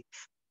Community,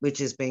 which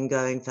has been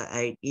going for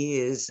 8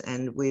 years.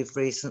 And we've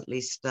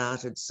recently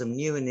started some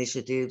new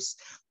initiatives,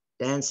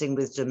 Dancing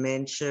with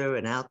Dementia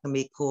and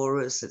Alchemy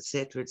Chorus, et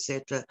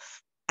cetera,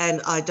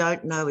 and I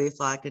don't know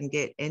if I can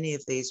get any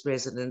of these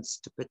residents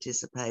to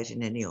participate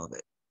in any of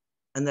it.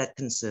 And that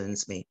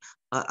concerns me.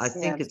 I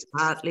think it's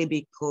partly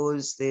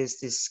because there's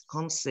this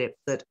concept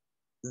that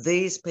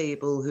these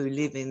people who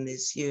live in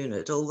this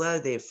unit, although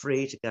they're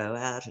free to go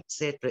out, et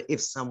cetera,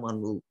 if someone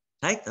will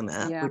take them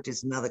out, which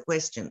is another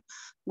question.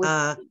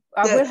 I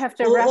will have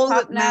to wrap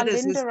up now,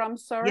 Linda. I'm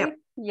sorry. Yep.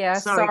 Yeah,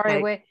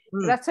 sorry.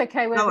 That's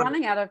okay. We're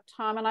running out of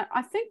time. And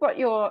I think what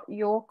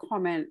your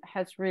comment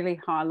has really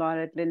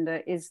highlighted,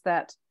 Linda, is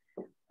that,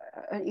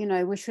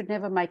 we should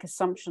never make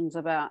assumptions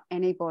about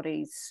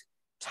anybody's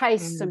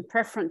tastes and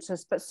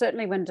preferences, but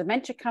certainly when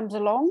dementia comes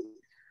along,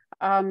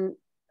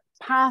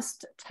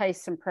 past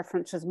tastes and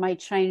preferences may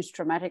change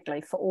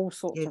dramatically for all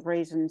sorts of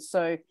reasons.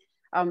 So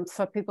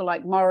for people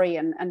like Maury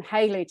and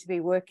Hayley to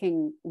be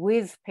working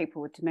with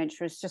people with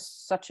dementia is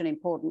just such an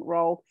important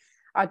role.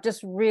 I'd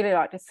just really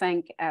like to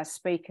thank our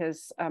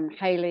speakers,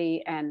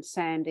 Hayley and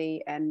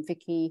Sandy and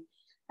Vicky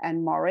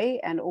and Maury,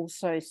 and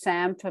also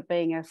Sam for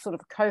being a sort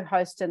of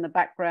co-host in the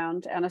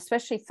background, and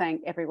especially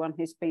thank everyone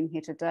who's been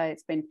here today.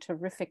 It's been a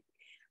terrific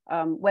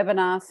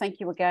webinar. Thank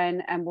you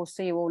again, and we'll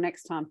see you all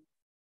next time.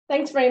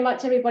 Thanks very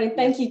much, everybody.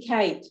 Thank you,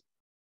 Kate.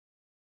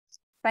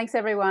 Thanks,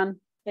 everyone.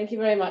 Thank you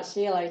very much.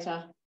 See you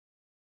later.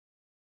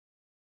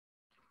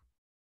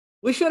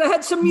 We should have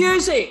had some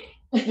music.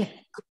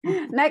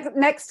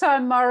 Next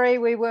time, Maury,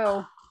 we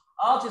will.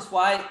 I'll just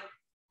wait.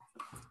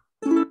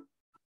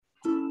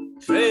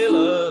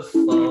 Trailer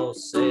for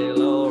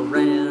sale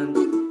around,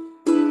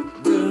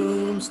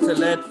 rooms to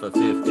let for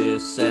 50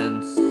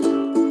 cents.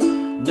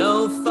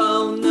 No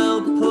phone,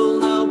 no pool,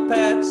 no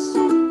pets.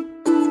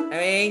 I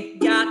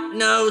ain't got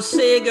no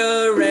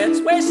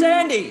cigarettes. Where's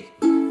Sandy?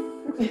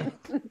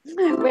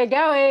 We're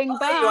going.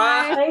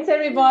 Bye. Thanks,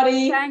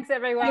 everybody. Thanks,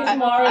 everyone. Thanks,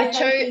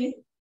 Maury.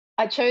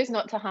 I chose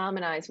not to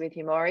harmonise with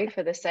you, Maury,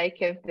 for the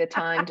sake of the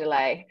time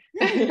delay.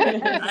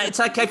 It's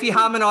okay if you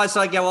harmonise,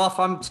 I go off.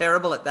 I'm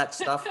terrible at that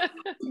stuff.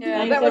 Yeah,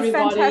 thanks, that was a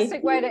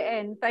fantastic way to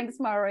end. Thanks,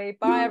 Maury.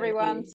 Bye, everyone.